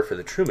Peter Weir for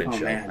The Truman Oh,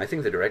 Show. man. I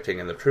think the directing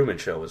in The Truman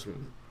Show was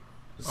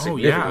yeah.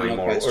 significantly No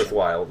more question.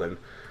 worthwhile than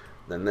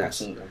this.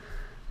 Absolutely.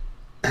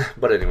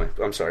 But anyway,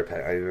 I'm sorry, Pat.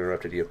 I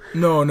interrupted you.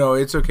 No,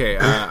 it's okay.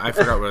 I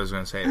forgot what I was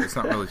going to say. It's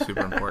not really super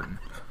important.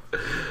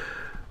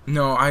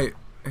 No, it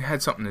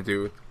had something to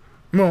do with...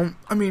 Well,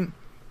 I mean,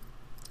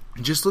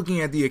 just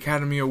looking at the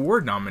Academy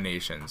Award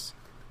nominations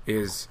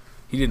is...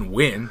 He didn't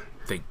win,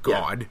 thank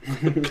God.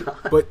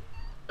 But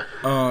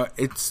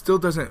it still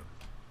doesn't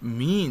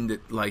mean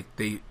that like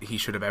they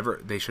should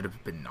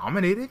have been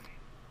nominated.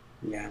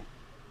 Yeah.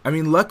 I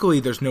mean, luckily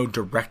there's no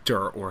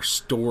director or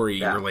story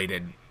Yeah.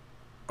 related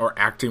or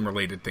acting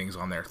related things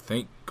on there.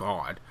 Thank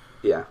God.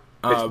 Yeah.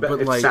 But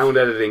it's like- sound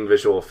editing,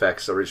 visual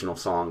effects, original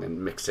song,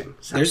 and mixing.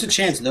 There's a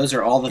chance those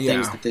are all the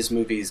things Yeah. that this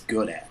movie is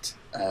good at.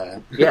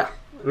 Yeah.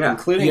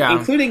 Including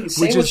Yeah.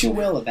 say Which what is- you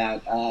will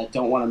about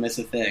Don't Want to Miss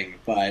a Thing,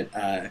 but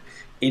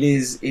it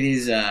is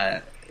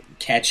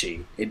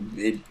catchy.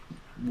 It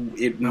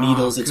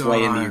needles its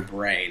way into God. your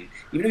brain,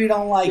 even if you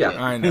don't like Yeah. it.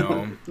 I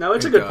know. No,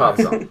 it's a It good pop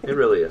does. song. It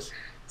really is.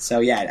 So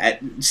yeah,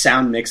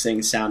 sound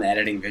mixing, sound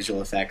editing,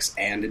 visual effects,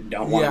 and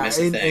Don't Want to Yeah, Miss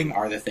a and- Thing and-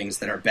 are the things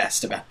that are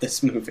best about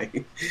this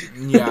movie.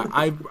 Yeah,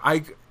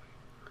 I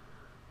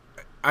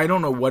I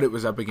don't know what it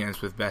was up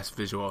against with best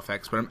visual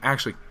effects, but I'm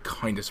actually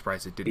kind of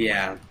surprised it didn't.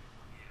 Yeah. Win.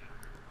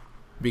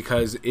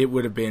 Because it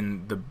would have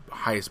been the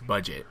highest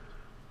budget.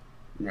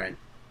 Right.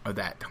 Of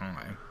that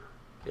time.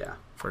 Yeah.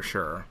 For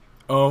sure.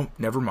 Oh,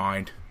 never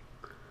mind.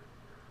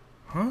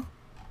 Huh?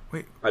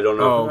 Wait. I don't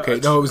know. Oh, okay.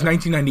 No, it was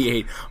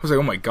 1998. I was like,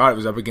 oh my god, it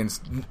was up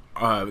against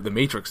The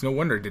Matrix. No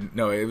wonder it didn't.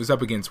 No, it was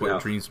up against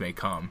What Dreams May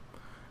Come.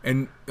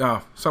 And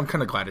so I'm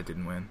kind of glad it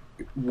didn't win.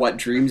 What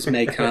Dreams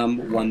May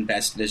Come won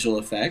Best Visual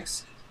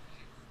Effects.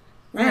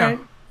 All yeah. right.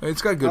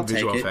 It's got good I'll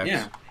visual take it. effects.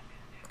 Yeah.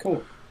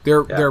 Cool.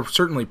 They're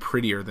certainly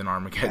prettier than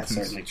Armageddon. That's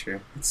certainly true.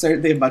 It's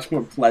certainly a much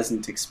more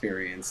pleasant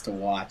experience to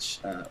watch.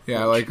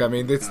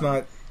 It's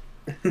not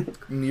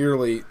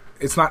nearly...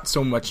 It's not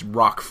so much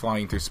rock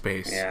flying through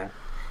space. Yeah.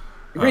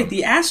 Right,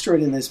 the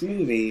asteroid in this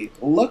movie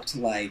looked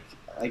like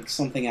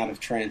something out of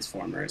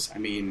Transformers. I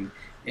mean,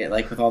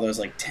 with all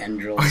those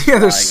tendrils. Yeah,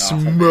 there's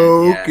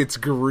smoke. Yeah. It's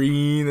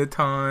green at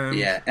times.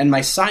 Yeah, and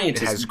my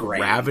scientist has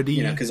brain,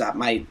 gravity. Because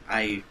my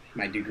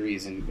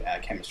degree's in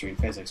chemistry and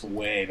physics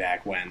way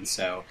back when.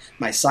 So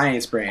my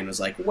science brain was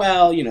like,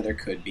 well, there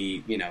could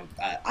be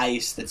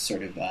ice that's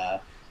sort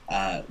of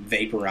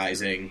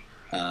vaporizing.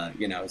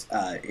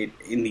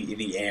 In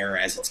the air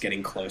as it's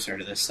getting closer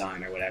to the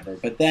sun or whatever.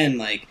 But then,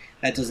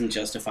 that doesn't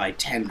justify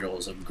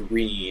tendrils of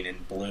green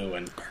and blue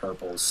and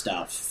purple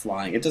stuff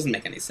flying. It doesn't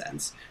make any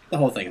sense. The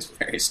whole thing is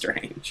very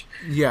strange.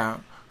 Yeah.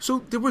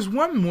 So there was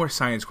one more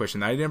science question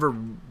that I never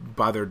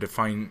bothered to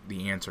find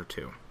the answer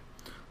to.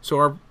 So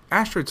our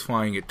asteroid's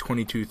flying at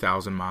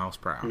 22,000 miles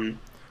per hour,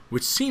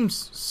 which seems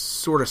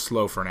sort of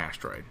slow for an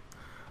asteroid.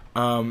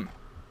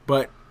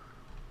 But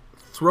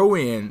throw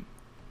in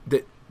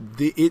that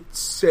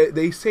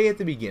they say at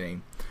the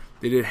beginning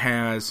that it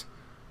has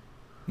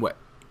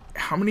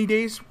how many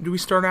days do we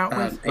start out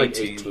with?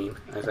 18,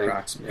 I think.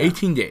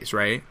 18 days,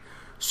 right?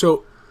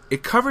 So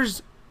it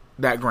covers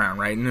that ground,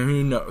 right? And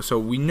who knows? So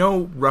we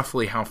know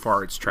roughly how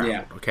far it's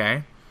traveled,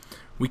 okay?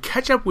 We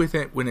catch up with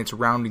it when it's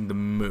rounding the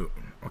moon,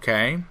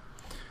 okay?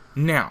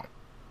 Now,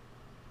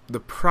 the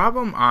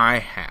problem I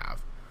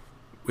have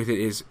with it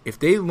is if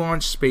they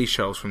launch space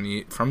shuttles from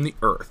the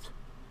Earth,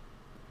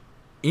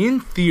 in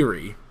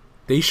theory,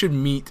 they should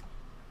meet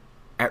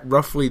at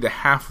roughly the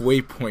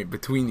halfway point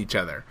between each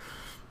other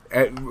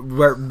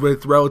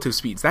with relative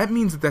speeds. That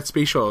means that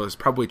space shuttle is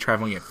probably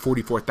traveling at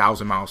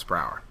 44,000 miles per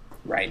hour.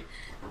 Right.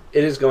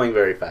 It is going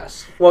very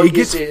fast. Well, it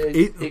gets to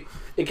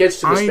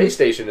the space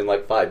station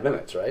in 5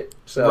 minutes, right?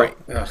 So, right.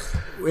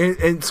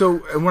 And so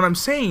what I'm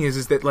saying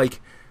is that,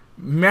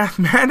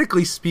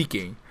 mathematically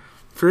speaking,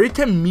 for it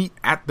to meet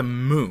at the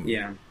moon...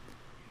 Yeah.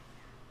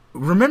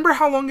 Remember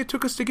how long it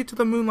took us to get to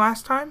the moon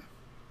last time?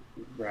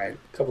 Right.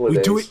 A couple of days.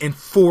 We do it in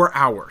 4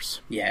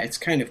 hours. Yeah, it's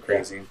kind of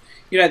crazy.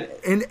 Yeah.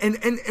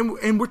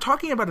 And we're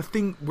talking about a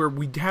thing where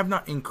we have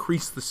not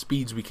increased the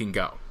speeds we can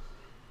go.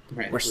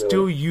 Right. We're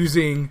still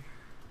using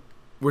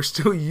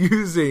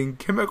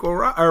chemical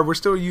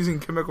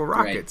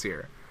rockets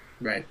here.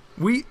 Right.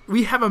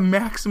 We have a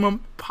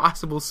maximum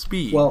possible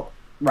speed. Well,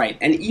 right,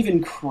 and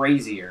even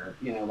crazier,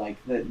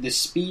 the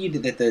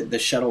speed that the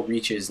shuttle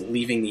reaches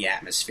leaving the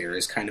atmosphere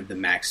is kind of the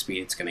max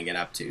speed it's going to get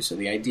up to. So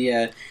the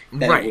idea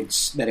that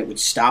it would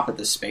stop at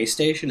the space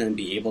station and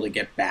be able to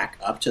get back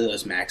up to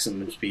those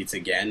maximum speeds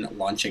again,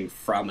 launching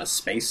from a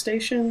space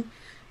station,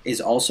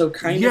 is also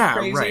kind of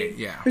crazy. Right,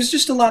 yeah. There's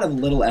just a lot of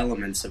little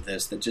elements of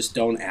this that just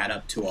don't add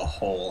up to a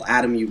whole.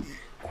 Adam, you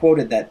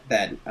quoted that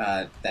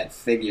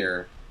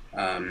figure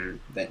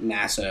that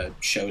NASA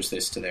shows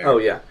this to their... Oh,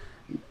 yeah.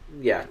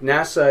 Yeah,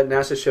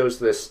 NASA shows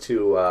this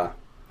to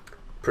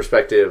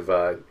prospective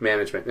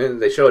management.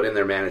 And they show it in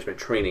their management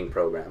training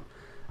program.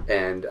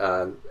 And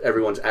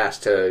everyone's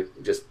asked to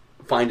just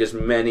find as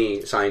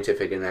many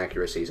scientific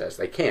inaccuracies as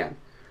they can.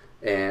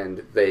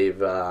 And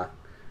they've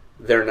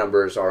their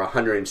numbers are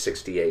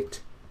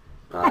 168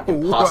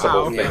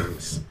 impossible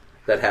things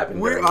that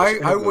happened.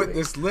 I want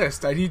this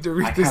list. I need to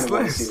read this list. I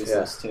want to see this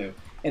list too.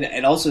 And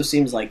it also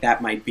seems like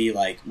that might be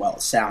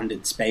sound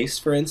in space,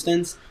 for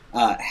instance.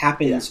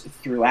 Happens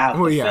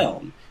throughout the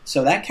film.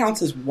 So that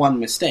counts as one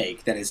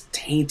mistake that has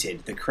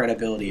tainted the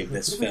credibility of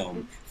this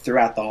film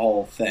throughout the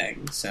whole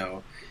thing.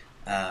 So,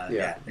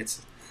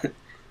 it's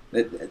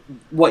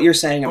what you're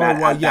saying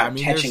about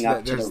catching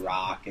up to the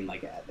rock and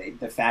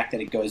the fact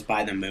that it goes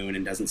by the moon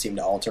and doesn't seem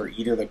to alter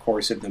either the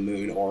course of the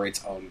moon or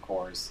its own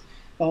course.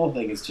 The whole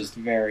thing is just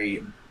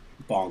very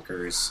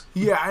bonkers.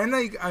 Yeah, and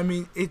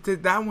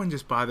that one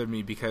just bothered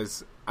me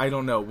because I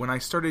don't know, when I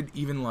started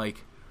even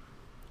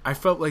I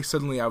felt like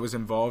suddenly I was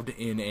involved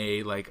in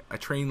a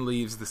train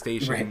leaves the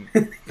station,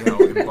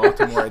 in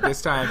Baltimore at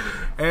this time,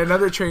 and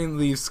another train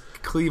leaves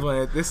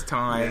Cleveland at this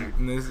time,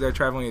 and they're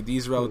traveling at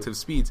these relative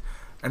speeds,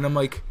 and I'm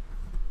like,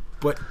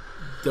 but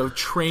the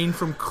train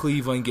from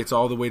Cleveland gets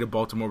all the way to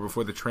Baltimore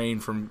before the train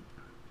from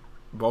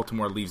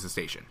Baltimore leaves the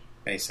station.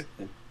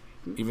 Basically.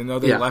 Even though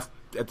they left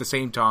at the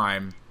same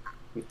time,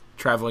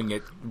 traveling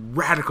at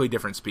radically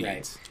different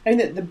speeds.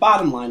 Right. The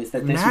bottom line is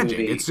that this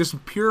movie... It's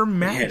just pure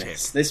magic.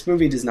 This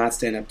movie does not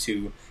stand up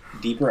to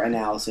deeper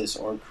analysis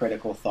or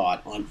critical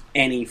thought on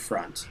any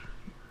front.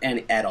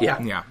 and at all.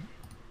 Yeah.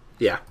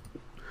 Yeah.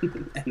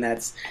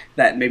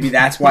 And maybe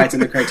that's why it's in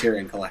the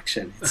Criterion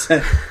Collection.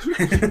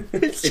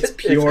 It's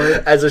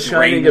pure, as a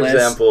shining brainless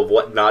example of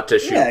what not to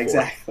shoot Yeah, for.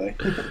 exactly.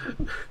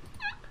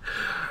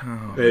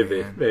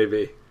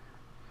 Maybe.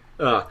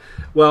 Well,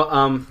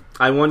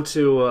 I want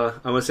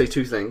to say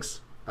two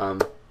things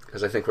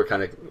because I think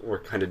we're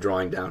kind of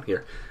drawing down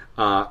here.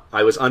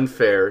 I was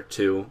unfair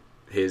to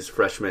his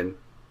freshman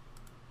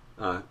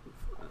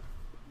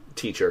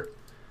teacher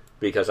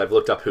because I've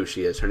looked up who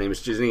she is. Her name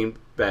is Janine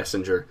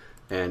Bassinger,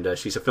 and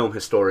she's a film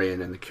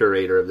historian and the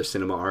curator of the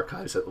cinema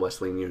archives at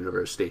Wesleyan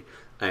University.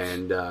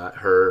 And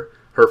her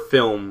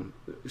film,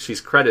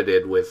 she's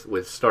credited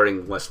with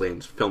starting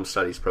Wesleyan's film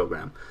studies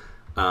program,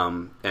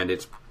 and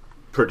it's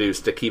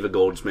produced Akiva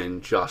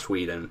Goldsman, Joss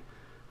Whedon,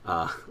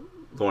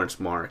 Lawrence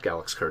Mark,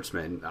 Alex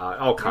Kurtzman,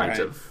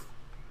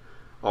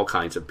 all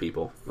kinds of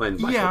people, and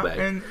Michael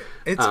Bay. And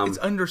it's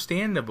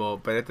understandable,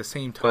 but at the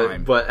same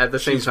time, but at the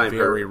same she's time,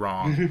 very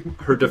wrong.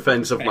 Her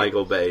defense of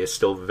Michael Bay is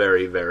still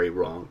very, very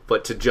wrong.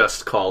 But to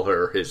just call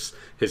her his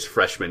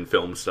freshman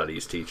film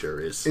studies teacher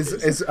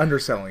is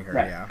underselling her.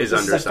 Right. Yeah, This is a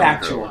underselling her a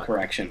factual lot.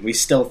 correction. We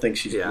still think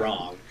she's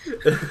wrong.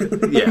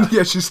 Yeah,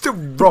 yeah, she's still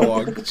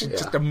wrong. She's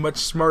just a much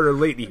smarter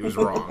lady who's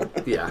wrong.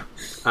 yeah.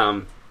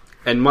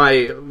 And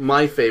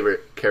my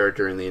favorite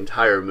character in the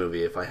entire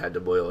movie, if I had to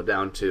boil it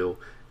down to,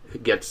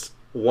 gets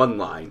one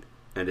line,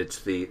 and it's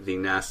the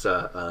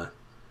NASA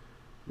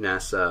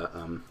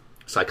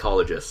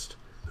psychologist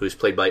who's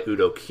played by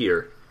Udo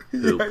Kier,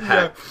 who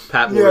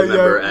Pat will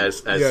remember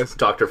as Yes.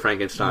 Dr.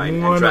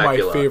 Frankenstein One and of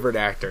Dracula my favorite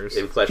actors.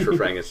 in Flesh for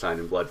Frankenstein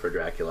and Blood for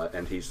Dracula,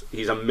 and he's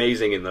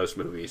amazing in those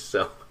movies.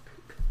 So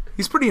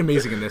He's pretty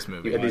amazing in this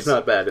movie. and he's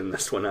not bad in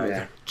this one either.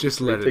 Yeah.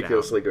 Just let it out.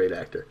 Ridiculously great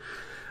actor.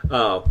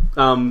 Oh,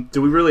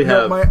 do we really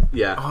have?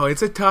 Oh,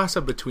 it's a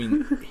toss-up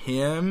between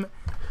him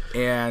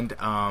and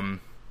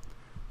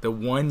the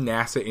one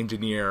NASA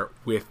engineer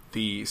with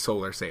the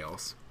solar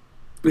sails.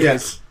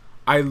 Yes.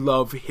 I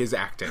love his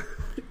acting.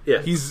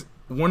 Yeah. He's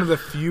one of the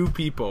few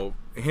people,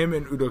 him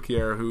and Udo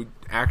Kier, who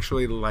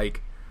actually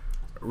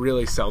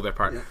really sell their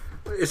part.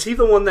 Is he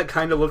the one that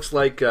kind of looks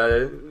like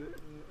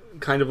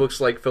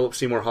Philip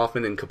Seymour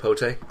Hoffman in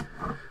Capote?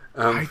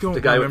 I don't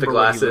the guy with remember what the he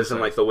glasses looks and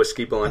like. the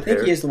whiskey blonde I think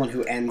hair. he is the one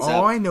who ends All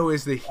up I know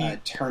is that he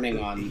turning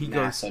on he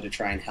NASA goes- to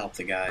try and help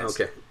the guys.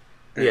 Okay.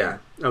 Yeah.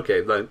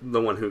 Okay. The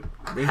one who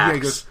he hacks.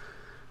 goes,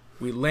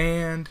 we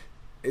land.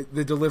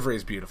 The delivery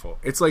is beautiful.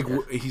 It's like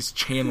he's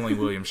channeling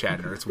William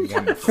Shatner. It's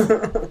wonderful.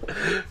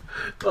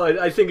 Well,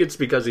 I think it's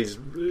because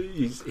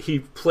he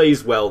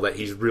plays well that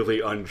he's really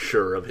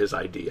unsure of his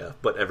idea,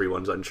 but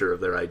everyone's unsure of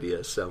their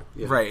ideas. So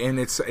yeah. Right, and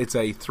it's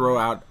a throw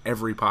out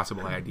every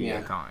possible idea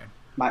at a time.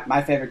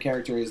 My favorite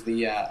character is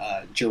the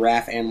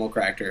giraffe animal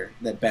cracker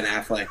that Ben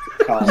Affleck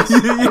calls.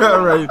 Yeah,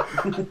 right.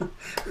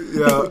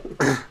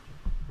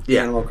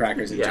 Yeah, Animal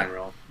crackers in Yeah.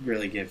 general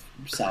really give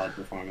solid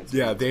performance.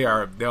 yeah. They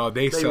sell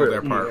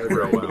their part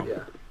real well. Yeah.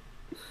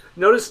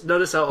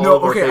 Notice how all No,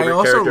 of our okay, I favorite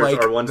also characters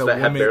like are ones the that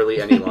have woman-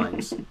 barely any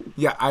lines.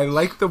 Yeah, I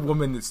like the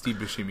woman that Steve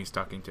Buscemi's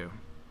talking to.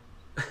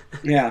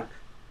 Yeah.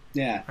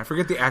 I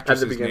forget the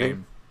actress's beginning?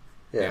 name.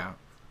 Yeah.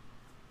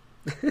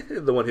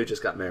 The one who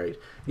just got married.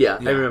 Yeah,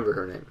 Yeah. I remember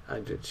her name.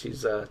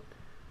 She's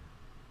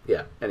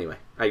yeah. Anyway,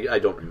 I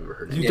don't remember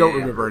her name. You don't yeah.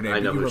 remember her name, I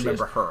know but you who she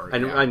remember is. her.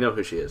 I know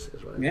who she is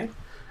what I mean. Yeah.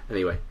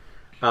 Anyway,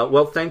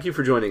 well, thank you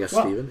for joining us,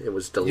 Well, Stephen. It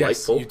was Yes,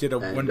 delightful. you did a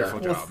and, wonderful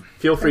job.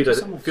 Feel free Thank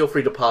to you so much. feel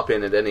free to pop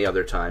in at any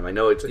other time. I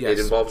know it Yes.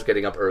 involves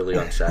getting up early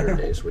on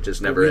Saturdays, which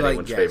is never we like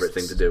anyone's favorite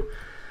thing guests. to do.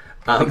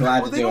 I'm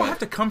glad Well, to they do don't it. have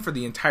to come for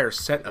the entire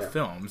set of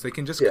films. They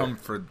can just Yeah. come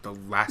for the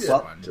last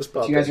Well, one. Just If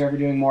pop you guys in. are ever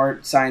doing more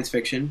science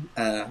fiction,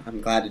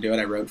 I'm glad to do it.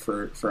 I wrote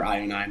for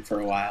IO9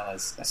 for a while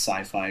as a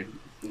sci-fi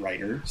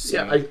writer.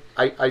 So. Yeah,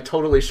 I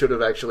totally should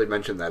have actually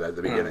mentioned that at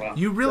the beginning. well.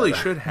 You really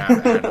should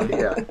have. Adam.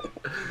 Yeah.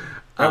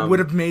 That would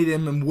have made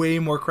him way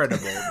more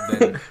credible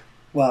than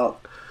Well,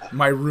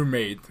 my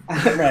roommate.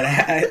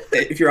 right.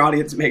 If your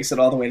audience makes it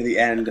all the way to the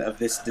end of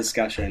this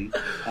discussion,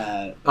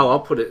 I'll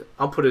put it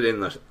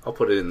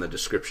in the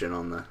description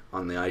on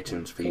the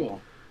iTunes feed.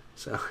 cool.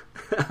 So,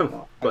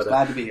 Well, I was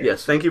glad to be here.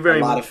 Yes, thank you very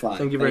a much. lot of fun.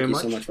 Thank you very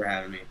much. so much for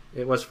having me.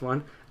 It was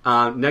fun.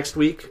 Next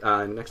week,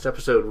 next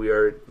episode, we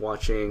are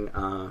watching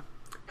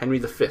Henry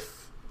V,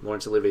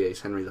 Laurence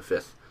Olivier's Henry V,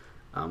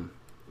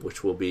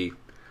 which will be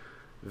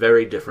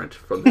very different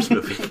from this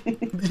movie.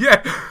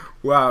 Yeah.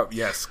 Wow.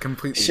 Yes.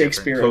 Completely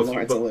Shakespeare different. and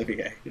Laurence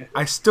Olivier. Yeah.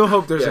 I still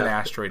hope there's an Yeah.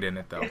 asteroid in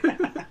it, though.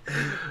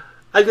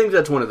 I think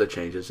that's one of the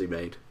changes he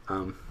made.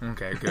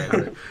 Okay.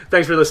 Good.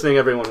 Thanks for listening,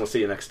 everyone. We'll see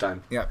you next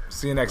time. Yeah.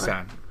 See you next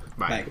time.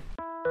 Bye.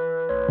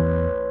 Bye.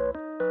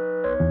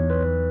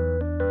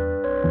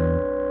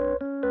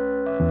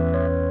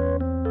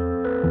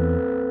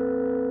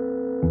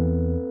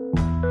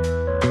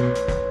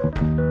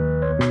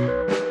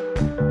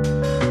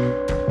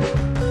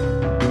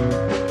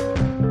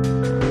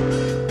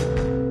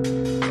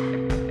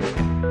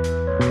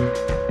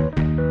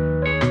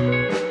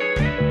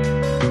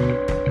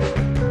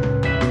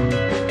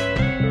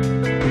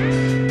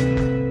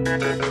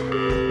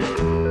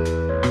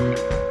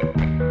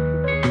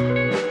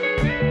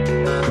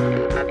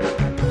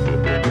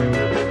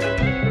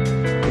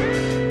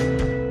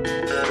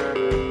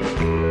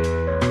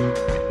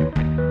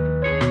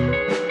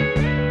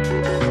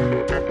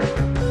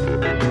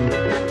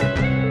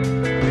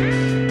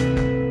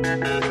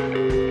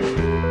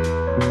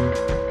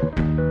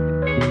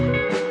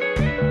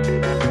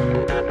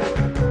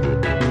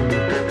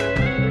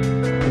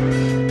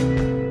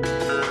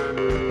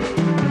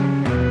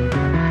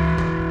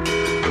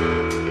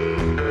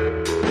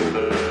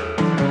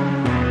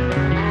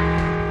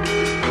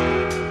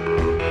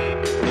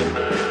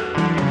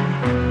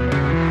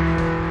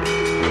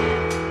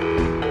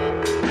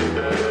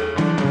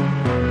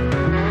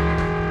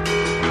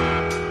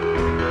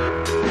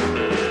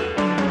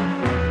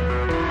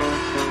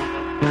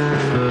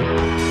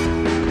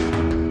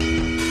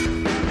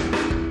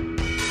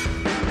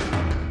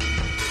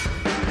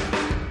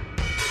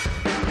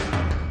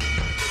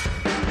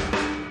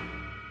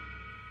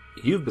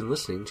 You've been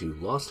listening to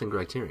Lost in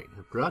Criterion,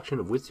 a production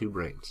of With Two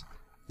Brains.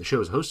 The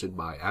show is hosted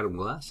by Adam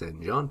Glass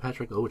and John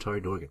Patrick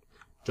Owatari Dorgan.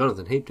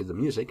 Jonathan Hape did the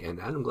music, and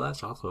Adam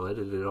Glass also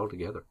edited it all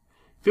together.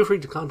 Feel free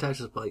to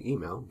contact us by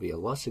email via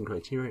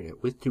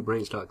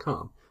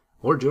lostincriterion@withtwobrains.com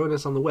or join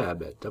us on the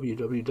web at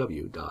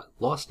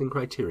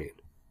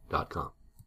www.lostincriterion.com.